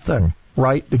something,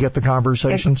 right, to get the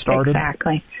conversation started.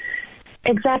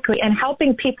 Exactly, and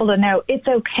helping people to know it's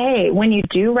okay when you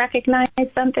do recognize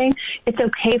something, it's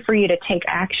okay for you to take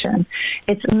action.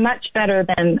 It's much better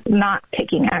than not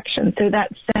taking action. So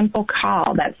that simple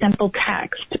call, that simple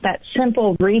text, that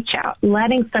simple reach out,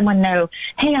 letting someone know,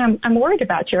 hey, I'm worried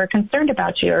about you or concerned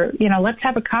about you, or, let's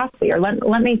have a coffee, or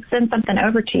let me send something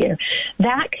over to you.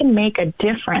 That can make a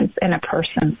difference in a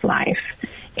person's life.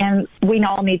 And we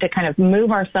all need to kind of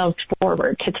move ourselves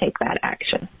forward to take that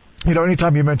action. You know,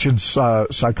 anytime you mention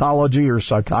psychology or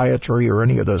psychiatry or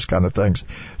any of those kind of things,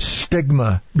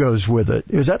 stigma goes with it.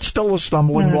 Is that still a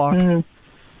stumbling block?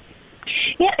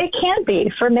 Yeah, it can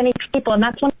be for many people, and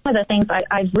that's one of the things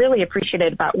I've really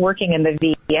appreciated about working in the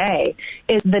VA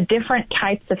is the different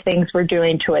types of things we're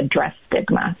doing to address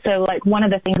stigma. So, like, one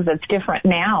of the things that's different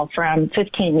now from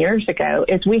 15 years ago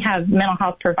is we have mental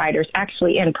health providers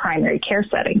actually in primary care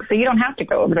settings, so you don't have to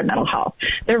go over to mental health.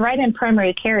 They're right in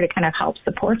primary care to kind of help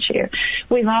support you.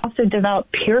 We've also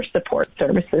developed peer support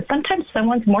services. Sometimes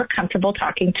someone's more comfortable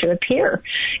talking to a peer.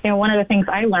 You know, one of the things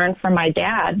I learned from my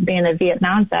dad, being a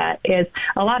Vietnam vet, is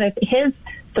a lot of his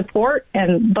support,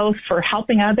 and both for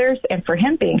helping others and for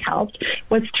him being helped,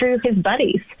 was through his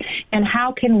buddies. And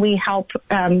how can we help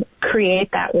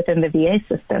create that within the VA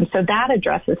system? So that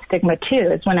addresses stigma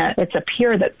too, is when it's a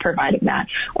peer that's providing that.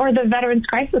 Or the Veterans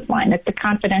Crisis Line, it's a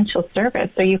confidential service,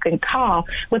 so you can call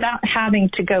without having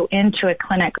to go into a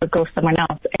clinic or go somewhere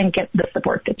else and get the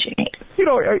support that you need. You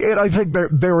know, and I think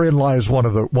therein lies one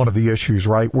of the issues,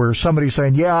 right? Where somebody's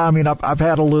saying, yeah, I mean, I've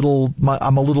had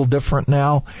I'm a little different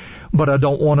now, but I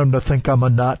don't want them to think I'm a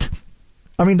nut.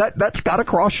 I mean, that's got to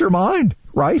cross your mind,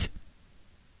 right?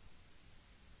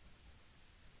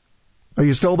 Are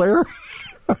you still there?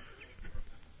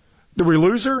 Did we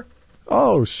lose her?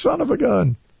 Oh, son of a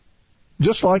gun.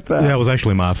 Just like that. Yeah, it was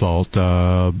actually my fault.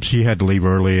 She had to leave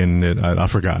early, and I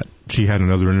forgot. She had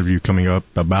another interview coming up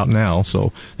about now,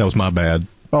 so that was my bad.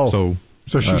 Oh,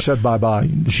 so she said bye-bye.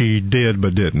 She did,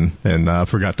 but didn't, and I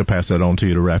forgot to pass that on to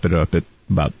you to wrap it up at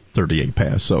about 38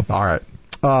 past. So, all right.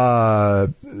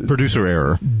 Producer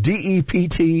error.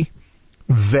 DEPT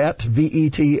Vet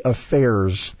VET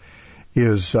Affairs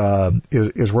is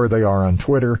where they are on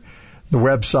Twitter. The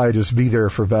website is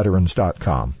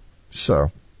BeThereForVeterans.com.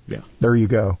 So, yeah, there you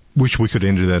go. Wish we could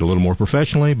enter that a little more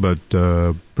professionally, but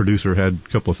producer had a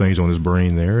couple of things on his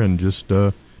brain there and just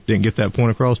didn't get that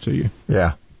point across to you.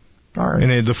 Yeah. All right.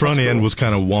 And the front end was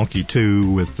kind of wonky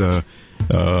too with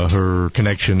her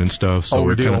connection and stuff. So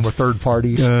we're dealing with third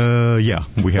parties? Yeah.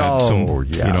 We had some,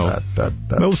 yeah, you know,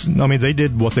 they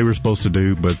did what they were supposed to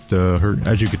do, but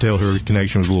as you could tell, her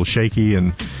connection was a little shaky,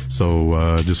 and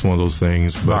so just one of those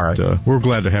things. But all right. We're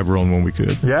glad to have her on when we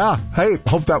could. Yeah. Hey,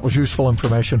 hope that was useful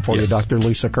information for you, Dr.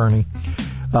 Lisa Kearney,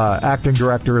 Acting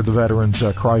Director of the Veterans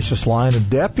Crisis Line and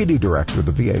Deputy Director of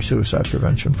the VA Suicide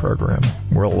Prevention Program.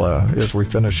 We'll, as we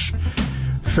finish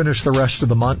the rest of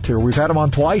the month here. We've had them on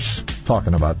twice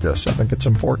talking about this. I think it's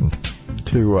important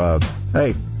to,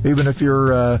 hey, even if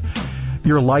your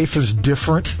life is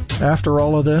different after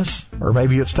all of this, or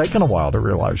maybe it's taken a while to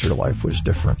realize your life was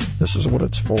different, this is what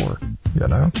it's for, you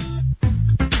know?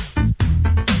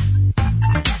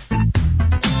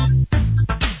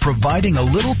 Providing a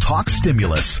little talk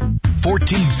stimulus.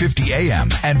 1450 AM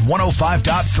and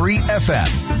 105.3 FM.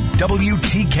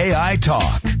 WTKI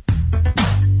Talk.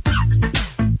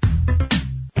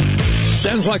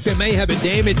 Sounds like they may have a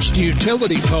damaged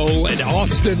utility pole at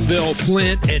Austinville,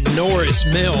 Flint, and Norris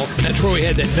Mill. That's where we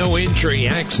had that no-injury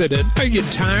accident. Are you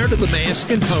tired of the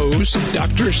mask and hose?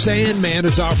 Dr. Sandman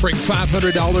is offering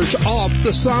 $500 off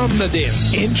the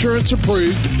Somnodent. Insurance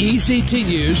approved, easy to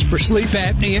use for sleep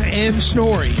apnea and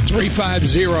snoring.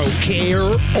 350-CARE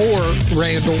or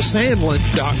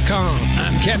RandallSandlin.com.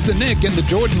 I'm Captain Nick in the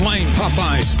Jordan Lane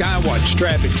Popeye Skywatch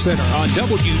Traffic Center on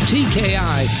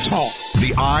WTKI Talk.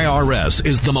 The IRS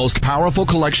is the most powerful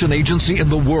collection agency in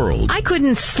the world. I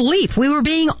couldn't sleep. We were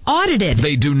being audited.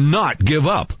 They do not give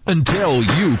up until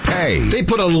you pay. They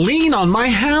put a lien on my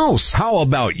house. How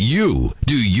about you?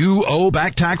 Do you owe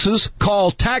back taxes?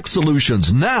 Call Tax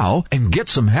Solutions now and get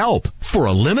some help. For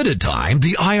a limited time,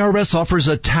 the IRS offers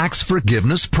a tax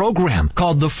forgiveness program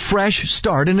called the Fresh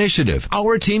Start Initiative.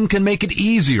 Our team can make it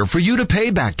easier for you to pay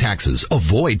back taxes,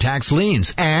 avoid tax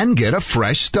liens, and get a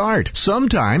fresh start.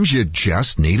 Sometimes you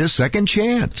just need a second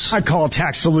chance. I call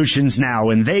Tax Solutions now,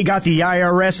 and they got the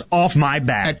IRS off my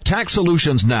back. At Tax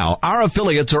Solutions Now, our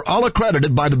affiliates are all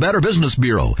accredited by the Better Business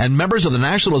Bureau and members of the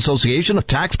National Association of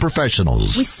Tax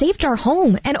Professionals. We saved our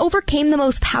home and overcame the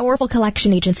most powerful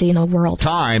collection agency in the world.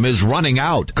 Time is running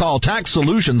out. Call Tax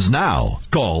Solutions now.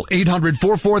 Call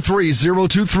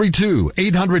 800-443-0232.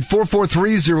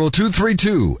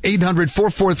 800-443-0232.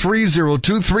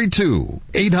 800-443-0232.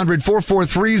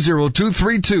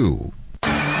 800-443-0232.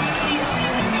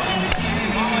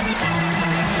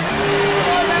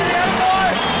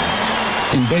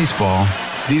 In baseball,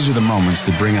 these are the moments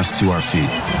that bring us to our feet.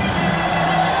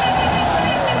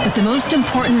 But the most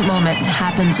important moment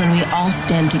happens when we all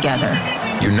stand together.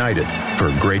 United for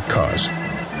a great cause.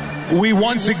 we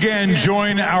once again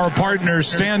join our partners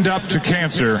Stand Up to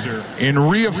Cancer in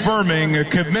reaffirming a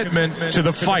commitment to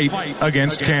the fight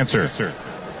against cancer.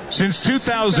 Since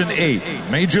 2008,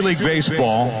 Major League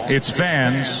Baseball, its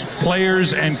fans,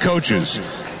 players, and coaches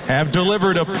have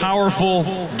delivered a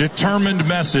powerful, determined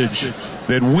message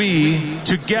that we,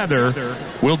 together,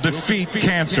 will defeat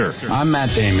cancer. I'm Matt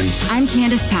Damon. I'm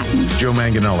Candace Patton. Joe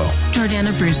Manganiello.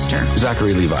 Jordana Brewster.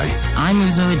 Zachary Levi. I'm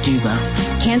Uzo Aduba.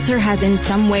 Cancer has in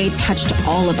some way touched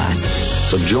all of us.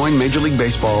 So join Major League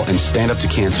Baseball and Stand Up to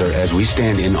Cancer as we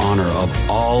stand in honor of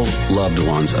all loved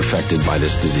ones affected by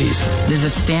this disease.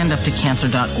 Visit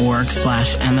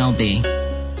standuptocancer.org/MLB.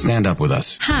 Stand up with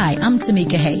us. Hi, I'm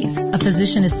Tamika Hayes, a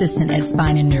physician assistant at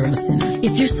Spine and Neuro Center.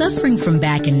 If you're suffering from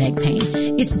back and neck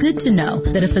pain, it's good to know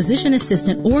that a physician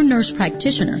assistant or nurse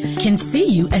practitioner can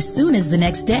see you as soon as the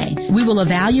next day. We will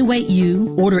evaluate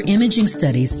you, order imaging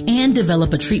studies, and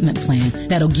develop a treatment plan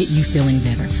that'll get you feeling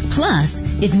better. Plus,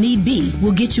 if need be,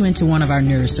 we'll get you into one of our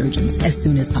neurosurgeons as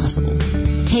soon as possible.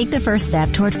 Take the first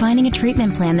step toward finding a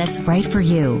treatment plan that's right for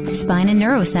you. Spine and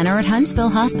Neuro Center at Huntsville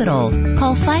Hospital.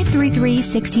 Call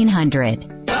 533-1600.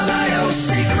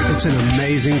 It's an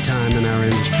amazing time in our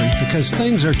industry because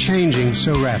things are changing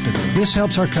so rapidly. This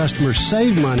helps our customers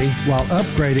save money while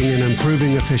upgrading and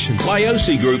improving efficiency.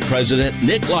 Liosi Group President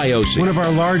Nick Liosi. One of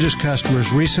our largest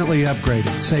customers recently upgraded,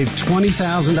 saved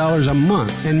 $20,000 a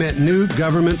month, and met new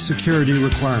government security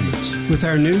requirements. With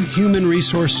our new human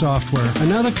resource software,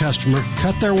 another customer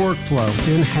cut their workflow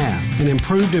in half and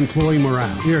improved employee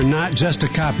morale. We are not just a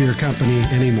copier company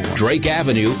anymore. Drake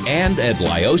Avenue and at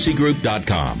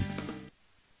LiosiGroup.com.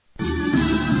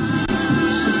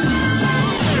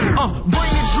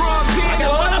 I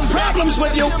got a lot of problems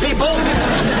with you people.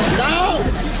 Now,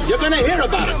 you're going to hear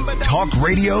about them. Talk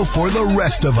radio for the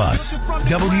rest of us.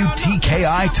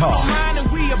 WTKI Talk.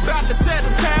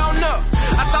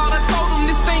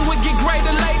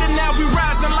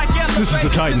 This is the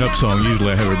Tighten Up song.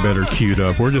 Usually I have it better queued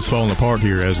up. We're just falling apart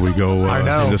here as we go I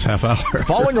know. in this half hour.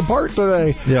 Falling apart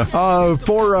today. Yeah.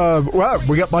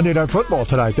 We got Monday Night Football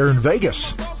tonight. They're in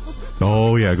Vegas.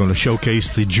 Oh, yeah, going to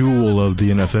showcase the jewel of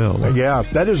the NFL. Yeah,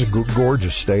 that is a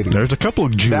gorgeous stadium. There's a couple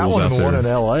of jewels out there. That one in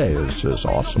L.A. is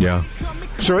awesome. Yeah.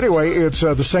 So anyway, it's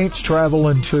the Saints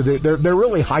traveling to they're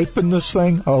really hyping this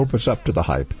thing. I hope it's up to the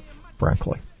hype,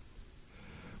 frankly.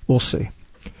 We'll see.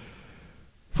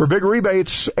 For big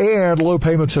rebates and low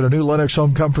payments in a new Lennox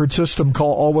home comfort system,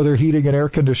 call All Weather Heating and Air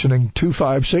Conditioning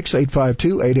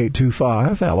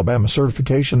 256-852-8825. Alabama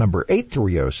certification number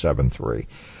 83073.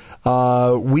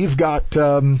 We've got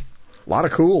a lot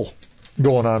of cool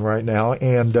going on right now,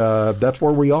 and that's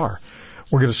where we are.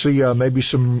 We're going to see maybe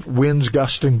some winds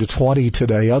gusting to 20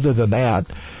 today. Other than that,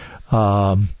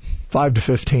 5 to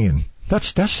 15.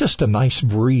 That's just a nice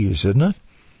breeze, isn't it?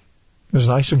 It's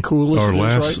nice and cool as it is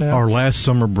right now. Our last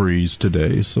summer breeze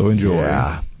today, so enjoy.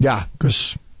 Yeah,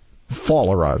 because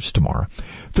fall arrives tomorrow.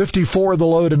 54 the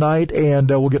low tonight, and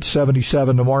we'll get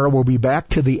 77 tomorrow. We'll be back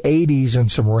to the 80s and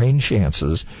some rain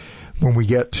chances when we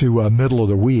get to middle of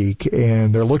the week.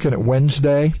 And they're looking at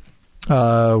Wednesday.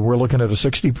 We're looking at a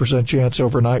 60% chance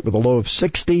overnight with a low of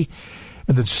 60,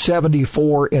 and then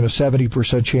 74 and a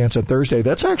 70% chance on Thursday.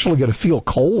 That's actually going to feel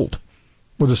cold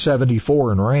with a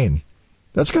 74 and rain.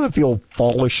 That's going to feel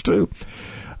fallish, too.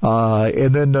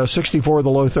 And then 64 the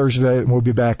low Thursday, and we'll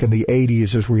be back in the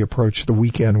 80s as we approach the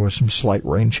weekend with some slight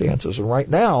rain chances. And right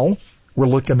now, we're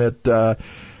looking at,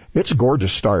 it's a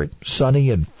gorgeous start,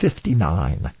 sunny and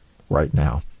 59 right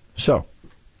now. So,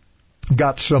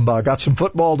 got some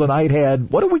football tonight.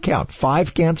 Had, what did we count?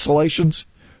 5 cancellations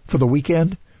for the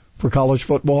weekend for college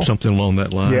football? Something along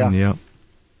that line, yeah.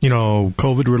 You know,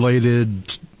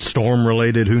 COVID-related,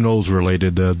 storm-related, who knows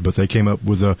related, but they came up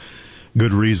with a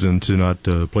good reason to not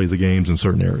play the games in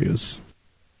certain areas.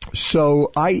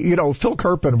 So Phil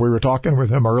Kerpen, we were talking with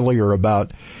him earlier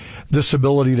about this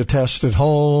ability to test at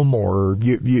home, or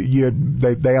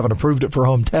they haven't approved it for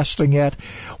home testing yet.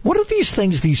 What are these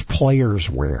things these players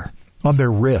wear on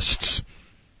their wrists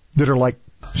that are like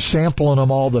sampling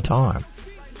them all the time?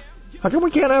 How come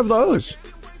we can't have those?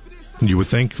 You would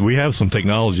think we have some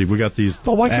technology. We got these.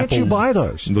 Well, why can't you buy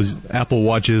those? Those Apple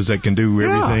Watches that can do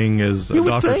everything as a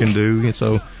doctor can do. And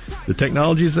so the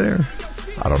technology's there.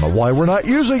 I don't know why we're not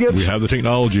using it. We have the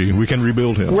technology. We can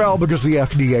rebuild him. Well, because the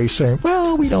FDA is saying,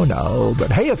 well, we don't know.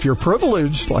 But hey, if you're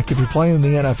privileged, like if you're playing in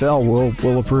the NFL,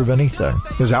 we'll approve anything.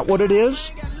 Is that what it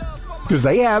is? Because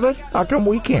they have it. How come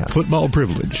we can't? Football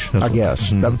privilege. I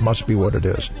guess. That must be what it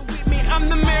is. I'm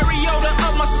the Mariota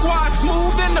of my squad,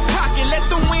 smooth in the pocket. Let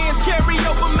the winds carry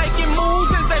over, making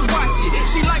moves as they watch it.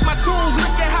 She like my tunes,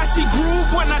 look at how she groove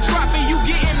when I drop it. You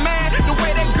getting mad? The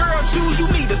way that girl choose, you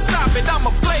need to stop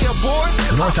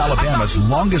North Alabama's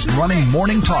longest-running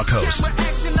morning talk host.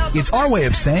 It's our way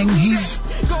of saying he's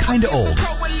kind of old.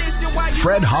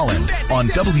 Fred Holland on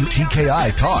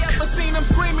WTKI Talk.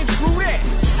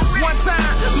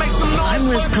 I'm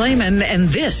Liz Clayman, and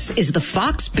this is the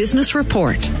Fox Business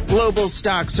Report. Global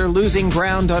stocks are losing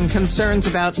ground on concerns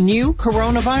about new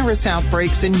coronavirus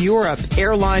outbreaks in Europe.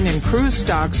 Airline and cruise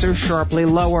stocks are sharply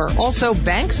lower. Also,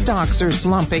 bank stocks are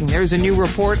slumping. There's a new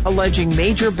report alleging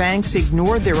major banks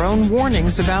ignored their own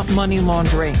warnings about money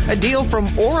laundering. A deal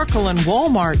from Oracle and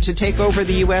Walmart to take over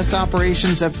the U.S.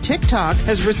 operations of TikTok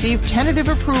has received tentative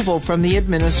approval from the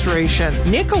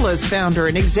administration. Nikola's founder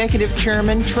and executive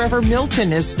chairman Trevor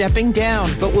Milton is stepping down,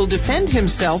 but will defend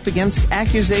himself against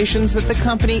accusations that the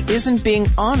company isn't being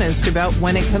honest about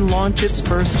when it can launch its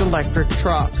first electric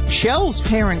truck. Shell's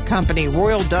parent company,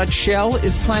 Royal Dutch Shell,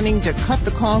 is planning to cut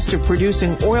the cost of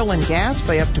producing oil and gas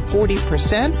by up to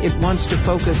 40%. It wants to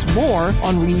focus more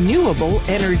on renewable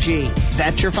energy.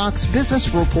 That's your Fox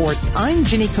Business Report. I'm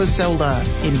Ginny Cosola,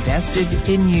 invested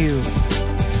in you.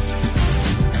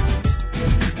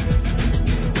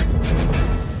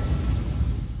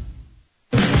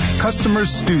 Customers,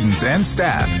 students, and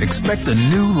staff expect a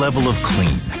new level of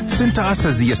clean. Cintas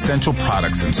has the essential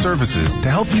products and services to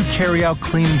help you carry out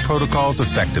cleaning protocols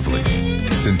effectively.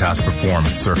 Cintas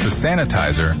performs surface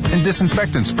sanitizer and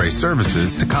disinfectant spray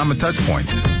services to common touch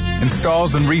points,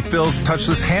 installs and refills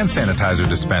touchless hand sanitizer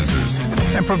dispensers,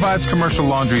 and provides commercial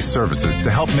laundry services to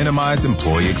help minimize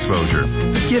employee exposure.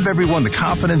 Give everyone the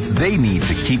confidence they need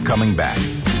to keep coming back.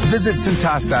 Visit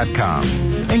Cintas.com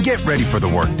and get ready for the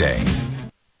workday.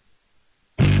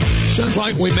 Sounds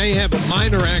like we may have a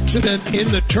minor accident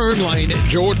in the turn lane at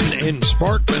Jordan and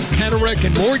Sparkman. Had a wreck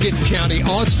in Morgan County,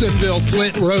 Austinville,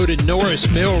 Flint Road, and Norris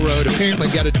Mill Road. Apparently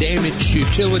got a damaged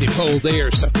utility pole there,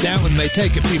 so that one may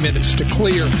take a few minutes to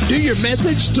clear. Do your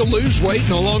methods to lose weight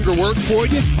no longer work for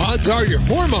you? Odds are your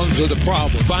hormones are the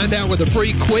problem. Find out with a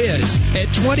free quiz at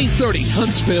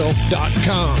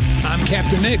 2030huntsville.com. I'm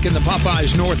Captain Nick in the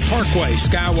Popeyes North Parkway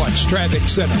Skywatch Traffic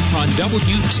Center on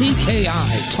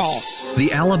WTKI Talk.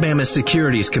 The Alabama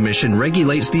Securities Commission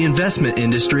regulates the investment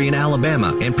industry in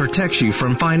Alabama and protects you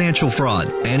from financial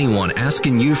fraud. Anyone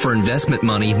asking you for investment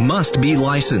money must be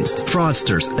licensed.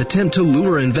 Fraudsters attempt to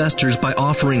lure investors by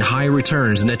offering high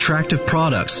returns and attractive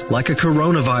products like a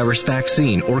coronavirus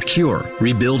vaccine or cure,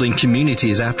 rebuilding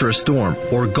communities after a storm,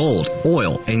 or gold,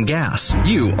 oil, and gas.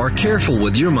 You are careful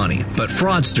with your money, but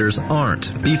fraudsters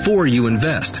aren't. Before you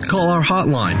invest, call our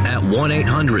hotline at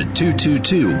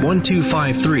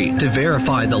 1-800-222-1253 to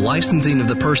verify the licensing of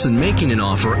the person making an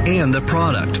offer and the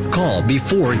product. Call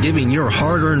before giving your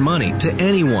hard-earned money to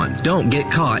anyone. Don't get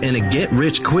caught in a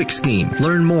get-rich-quick scheme.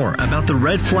 Learn more about the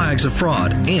red flags of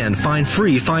fraud and find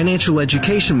free financial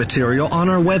education material on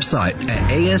our website at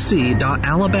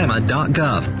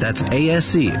asc.alabama.gov. That's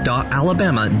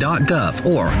asc.alabama.gov.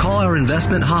 Or call our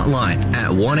investment hotline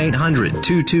at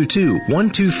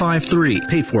 1-800-222-1253.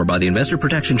 Paid for by the Investor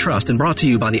Protection Trust and brought to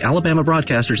you by the Alabama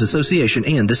Broadcasters Association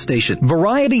and this station.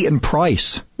 Variety and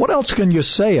price. What else can you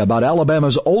say about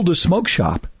Alabama's oldest smoke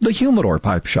shop, the Humidor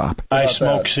Pipe Shop? I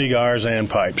smoke cigars and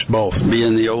pipes, both.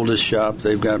 Being the oldest shop,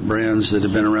 they've got brands that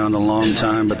have been around a long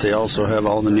time, but they also have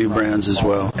all the new brands as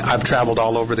well. I've traveled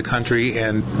all over the country,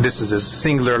 and this is as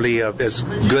singularly as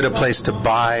good a place to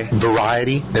buy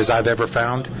variety as I've ever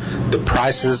found. The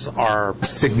prices are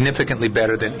significantly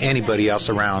better than anybody else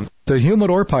around. The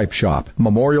Humidor Pipe Shop,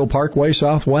 Memorial Parkway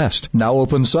Southwest. Now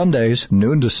open Sundays,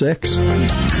 noon to 6. The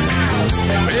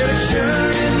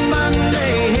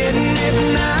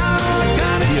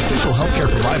official healthcare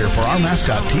provider for our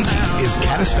mascot Tiki is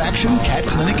Catisfaction Cat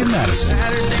Clinic in Madison.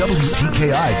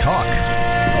 WTKI Talk.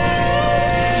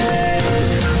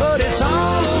 But it's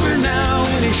all over now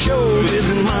and it sure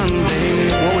isn't Monday.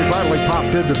 Well, we finally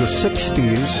popped into the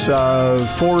 60s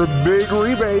for big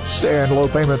rebates and low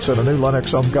payments on a new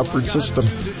Lennox home comfort system.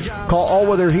 Call All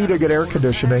Weather Heating and Air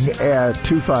Conditioning at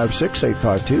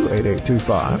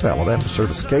 256-852-8825. Alabama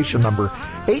certification number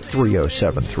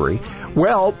 83073.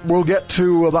 Well, we'll get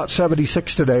to about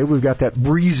 76 today. We've got that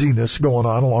breeziness going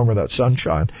on along with that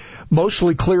sunshine.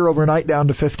 Mostly clear overnight down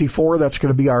to 54. That's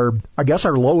going to be our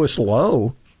lowest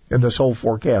low in this whole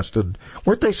forecast. And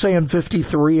weren't they saying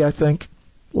 53, I think,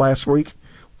 last week?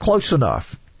 Close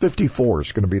enough. 54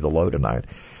 is going to be the low tonight.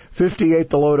 58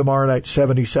 the low tomorrow night,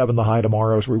 77 the high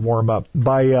tomorrow as we warm up.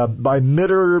 By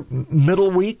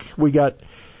middle week, we got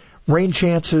rain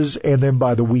chances, and then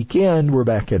by the weekend, we're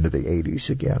back into the 80s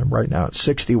again. And right now it's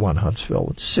 61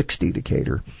 Huntsville, it's 60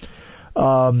 Decatur.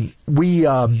 We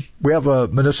have a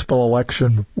municipal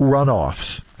election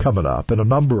runoffs coming up, and a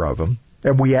number of them.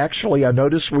 And I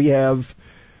noticed we have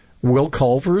Will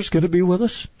Culver's going to be with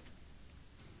us?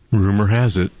 Rumor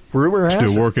has it.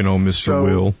 Still working on Mr.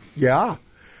 Will. Yeah.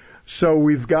 So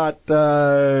we've got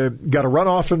a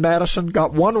runoff in Madison.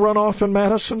 Got one runoff in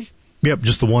Madison. Yep,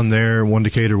 just the one there, one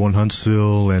Decatur, one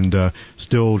Huntsville, and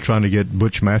still trying to get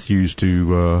Butch Matthews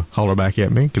to holler back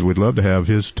at me, because we'd love to have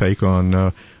his take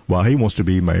on why he wants to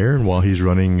be mayor and while he's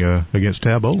running against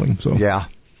Tab Bowling. So yeah,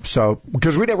 so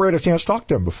because we never had a chance to talk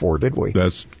to him before, did we?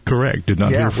 That's correct. Did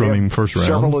not hear from him first round.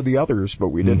 Several of the others, but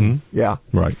we didn't. Mm-hmm. Yeah,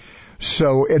 right.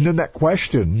 So, and then that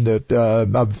question that,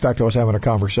 in fact, I was having a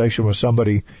conversation with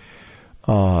somebody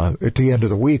at the end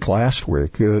of the week last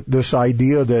week. This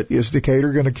idea that is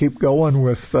Decatur going to keep going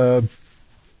with a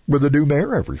new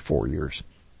mayor every 4 years?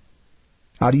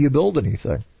 How do you build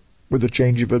anything with a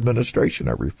change of administration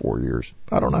every 4 years?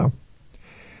 I don't know.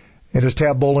 And is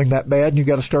Tab Bowling that bad and you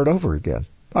got to start over again?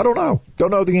 I don't know. Don't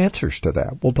know the answers to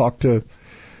that. We'll talk to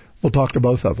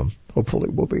both of them. Hopefully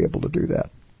we'll be able to do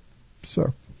that.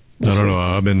 So. I don't know.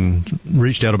 I've been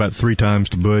reached out about 3 times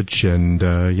to Butch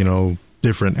and,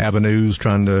 different avenues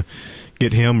trying to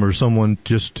get him or someone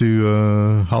just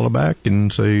to holler back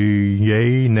and say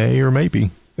yay, nay, or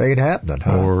maybe. Ain't happening,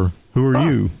 huh? Or who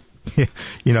are you?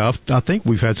 I think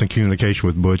we've had some communication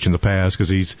with Butch in the past because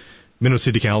he's been a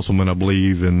city councilman, I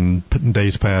believe, in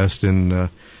days past in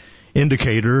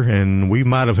Decatur, and we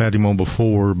might have had him on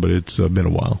before, but it's been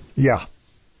a while. Yeah.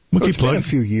 It's been a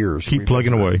few years. Keep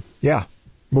plugging away. Yeah.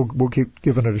 We'll keep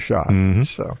giving it a shot. Mm-hmm.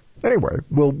 So anyway,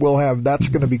 we'll have that's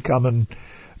going to be coming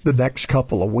the next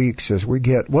couple of weeks as we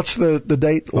get. What's the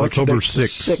date? October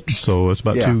 6th. So it's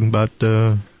about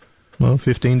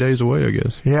 15 days away, I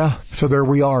guess. Yeah. So there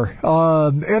we are.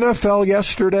 NFL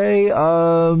yesterday.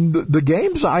 The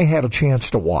games I had a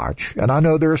chance to watch, and I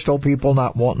know there are still people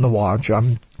not wanting to watch.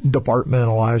 I'm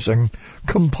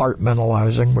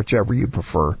compartmentalizing, whichever you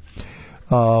prefer.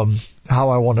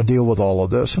 How I want to deal with all of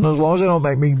this. And as long as they don't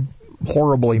make me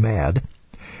horribly mad.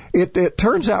 It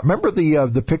turns out, remember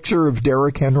the picture of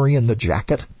Derrick Henry in the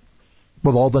jacket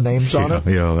with all the names on it?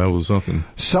 Yeah, that was something.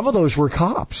 Some of those were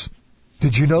cops.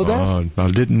 Did you know that?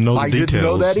 I didn't know the details. I didn't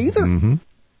know that either. Mm-hmm.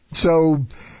 So,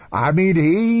 I mean,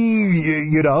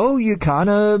 you kind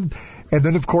of, and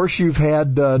then of course you've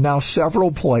had now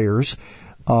several players.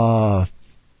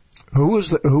 Who was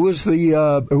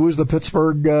the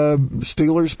Pittsburgh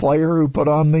Steelers player who put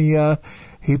on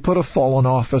he put a fallen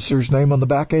officer's name on the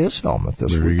back of his helmet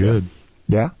this weekend? Very good.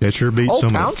 Yeah. That sure beats some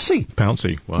Pouncey.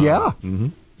 Pouncey. Wow. Yeah. Mm-hmm.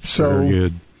 So very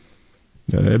good.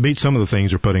 It beats some of the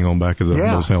things they're putting on back of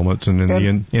those helmets and in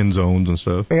the end zones and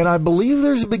stuff. And I believe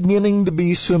there's beginning to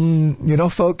be some,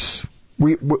 folks,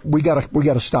 we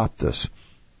gotta stop this.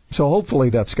 So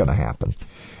hopefully that's going to happen.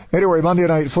 Anyway, Monday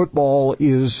Night Football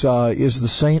is the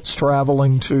Saints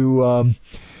traveling to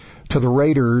the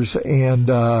Raiders,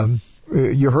 and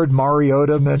you heard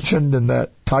Mariota mentioned in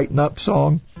that Tighten Up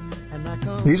song.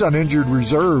 He's on injured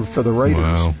reserve for the Raiders.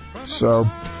 Wow. So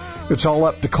it's all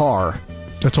up to Carr.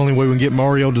 That's the only way we can get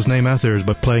Mariota's name out there is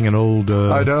by playing an old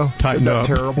I know. Tighten Up.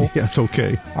 Terrible. Yeah, it's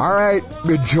okay. All right.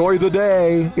 Enjoy the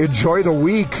day. Enjoy the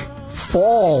week.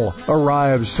 Fall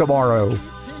arrives tomorrow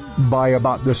by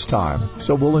about this time.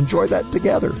 So we'll enjoy that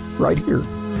together right here.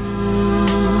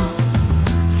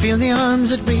 Feel the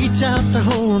arms that reach out to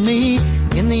hold me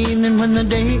in the evening when the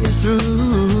day is through.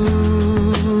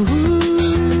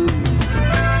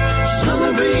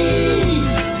 Summer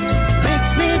breeze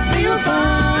makes me feel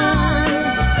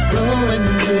fine, blowing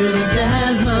through the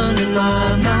jasmine in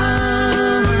my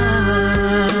mind.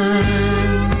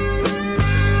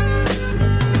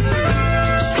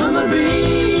 Summer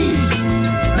breeze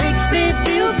makes me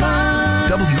feel fine.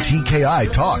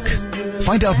 WTKI Talk.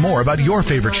 Find out more about your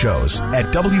favorite shows at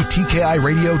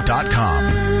WTKIRadio.com.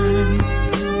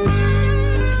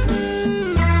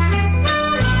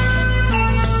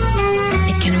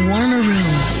 It can warm a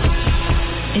room.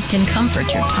 It can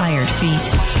comfort your tired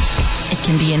feet. It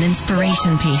can be an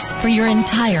inspiration piece for your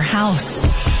entire house.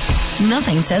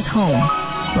 Nothing says home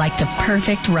like the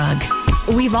perfect rug.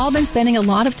 We've all been spending a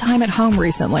lot of time at home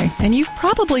recently, and you've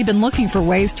probably been looking for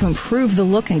ways to improve the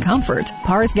look and comfort.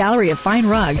 Parr's Gallery of Fine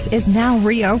Rugs is now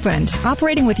reopened.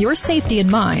 Operating with your safety in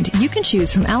mind, you can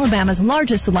choose from Alabama's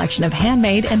largest selection of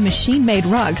handmade and machine-made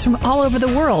rugs from all over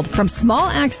the world, from small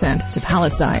accent to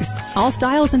palace size. All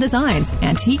styles and designs,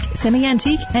 antique,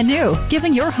 semi-antique, and new,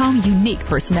 giving your home unique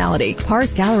personality.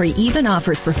 Parr's Gallery even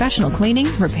offers professional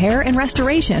cleaning, repair, and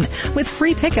restoration with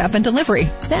free pickup and delivery,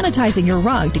 sanitizing your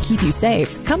rug to keep you safe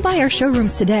safe. Come by our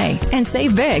showrooms today and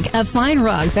save big. A fine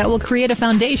rug that will create a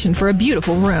foundation for a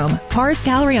beautiful room. Pars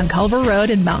Gallery on Culver Road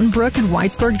in Mountain Brook and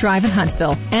Whitesburg Drive in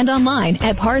Huntsville. And online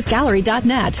at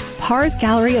parsgallery.net. Pars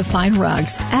Gallery of Fine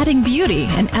Rugs, adding beauty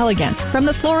and elegance from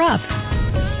the floor up.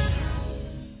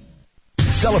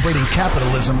 Celebrating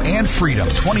capitalism and freedom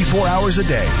 24 hours a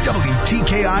day.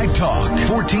 WTKI Talk,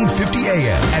 1450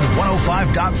 AM and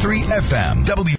 105.3 FM.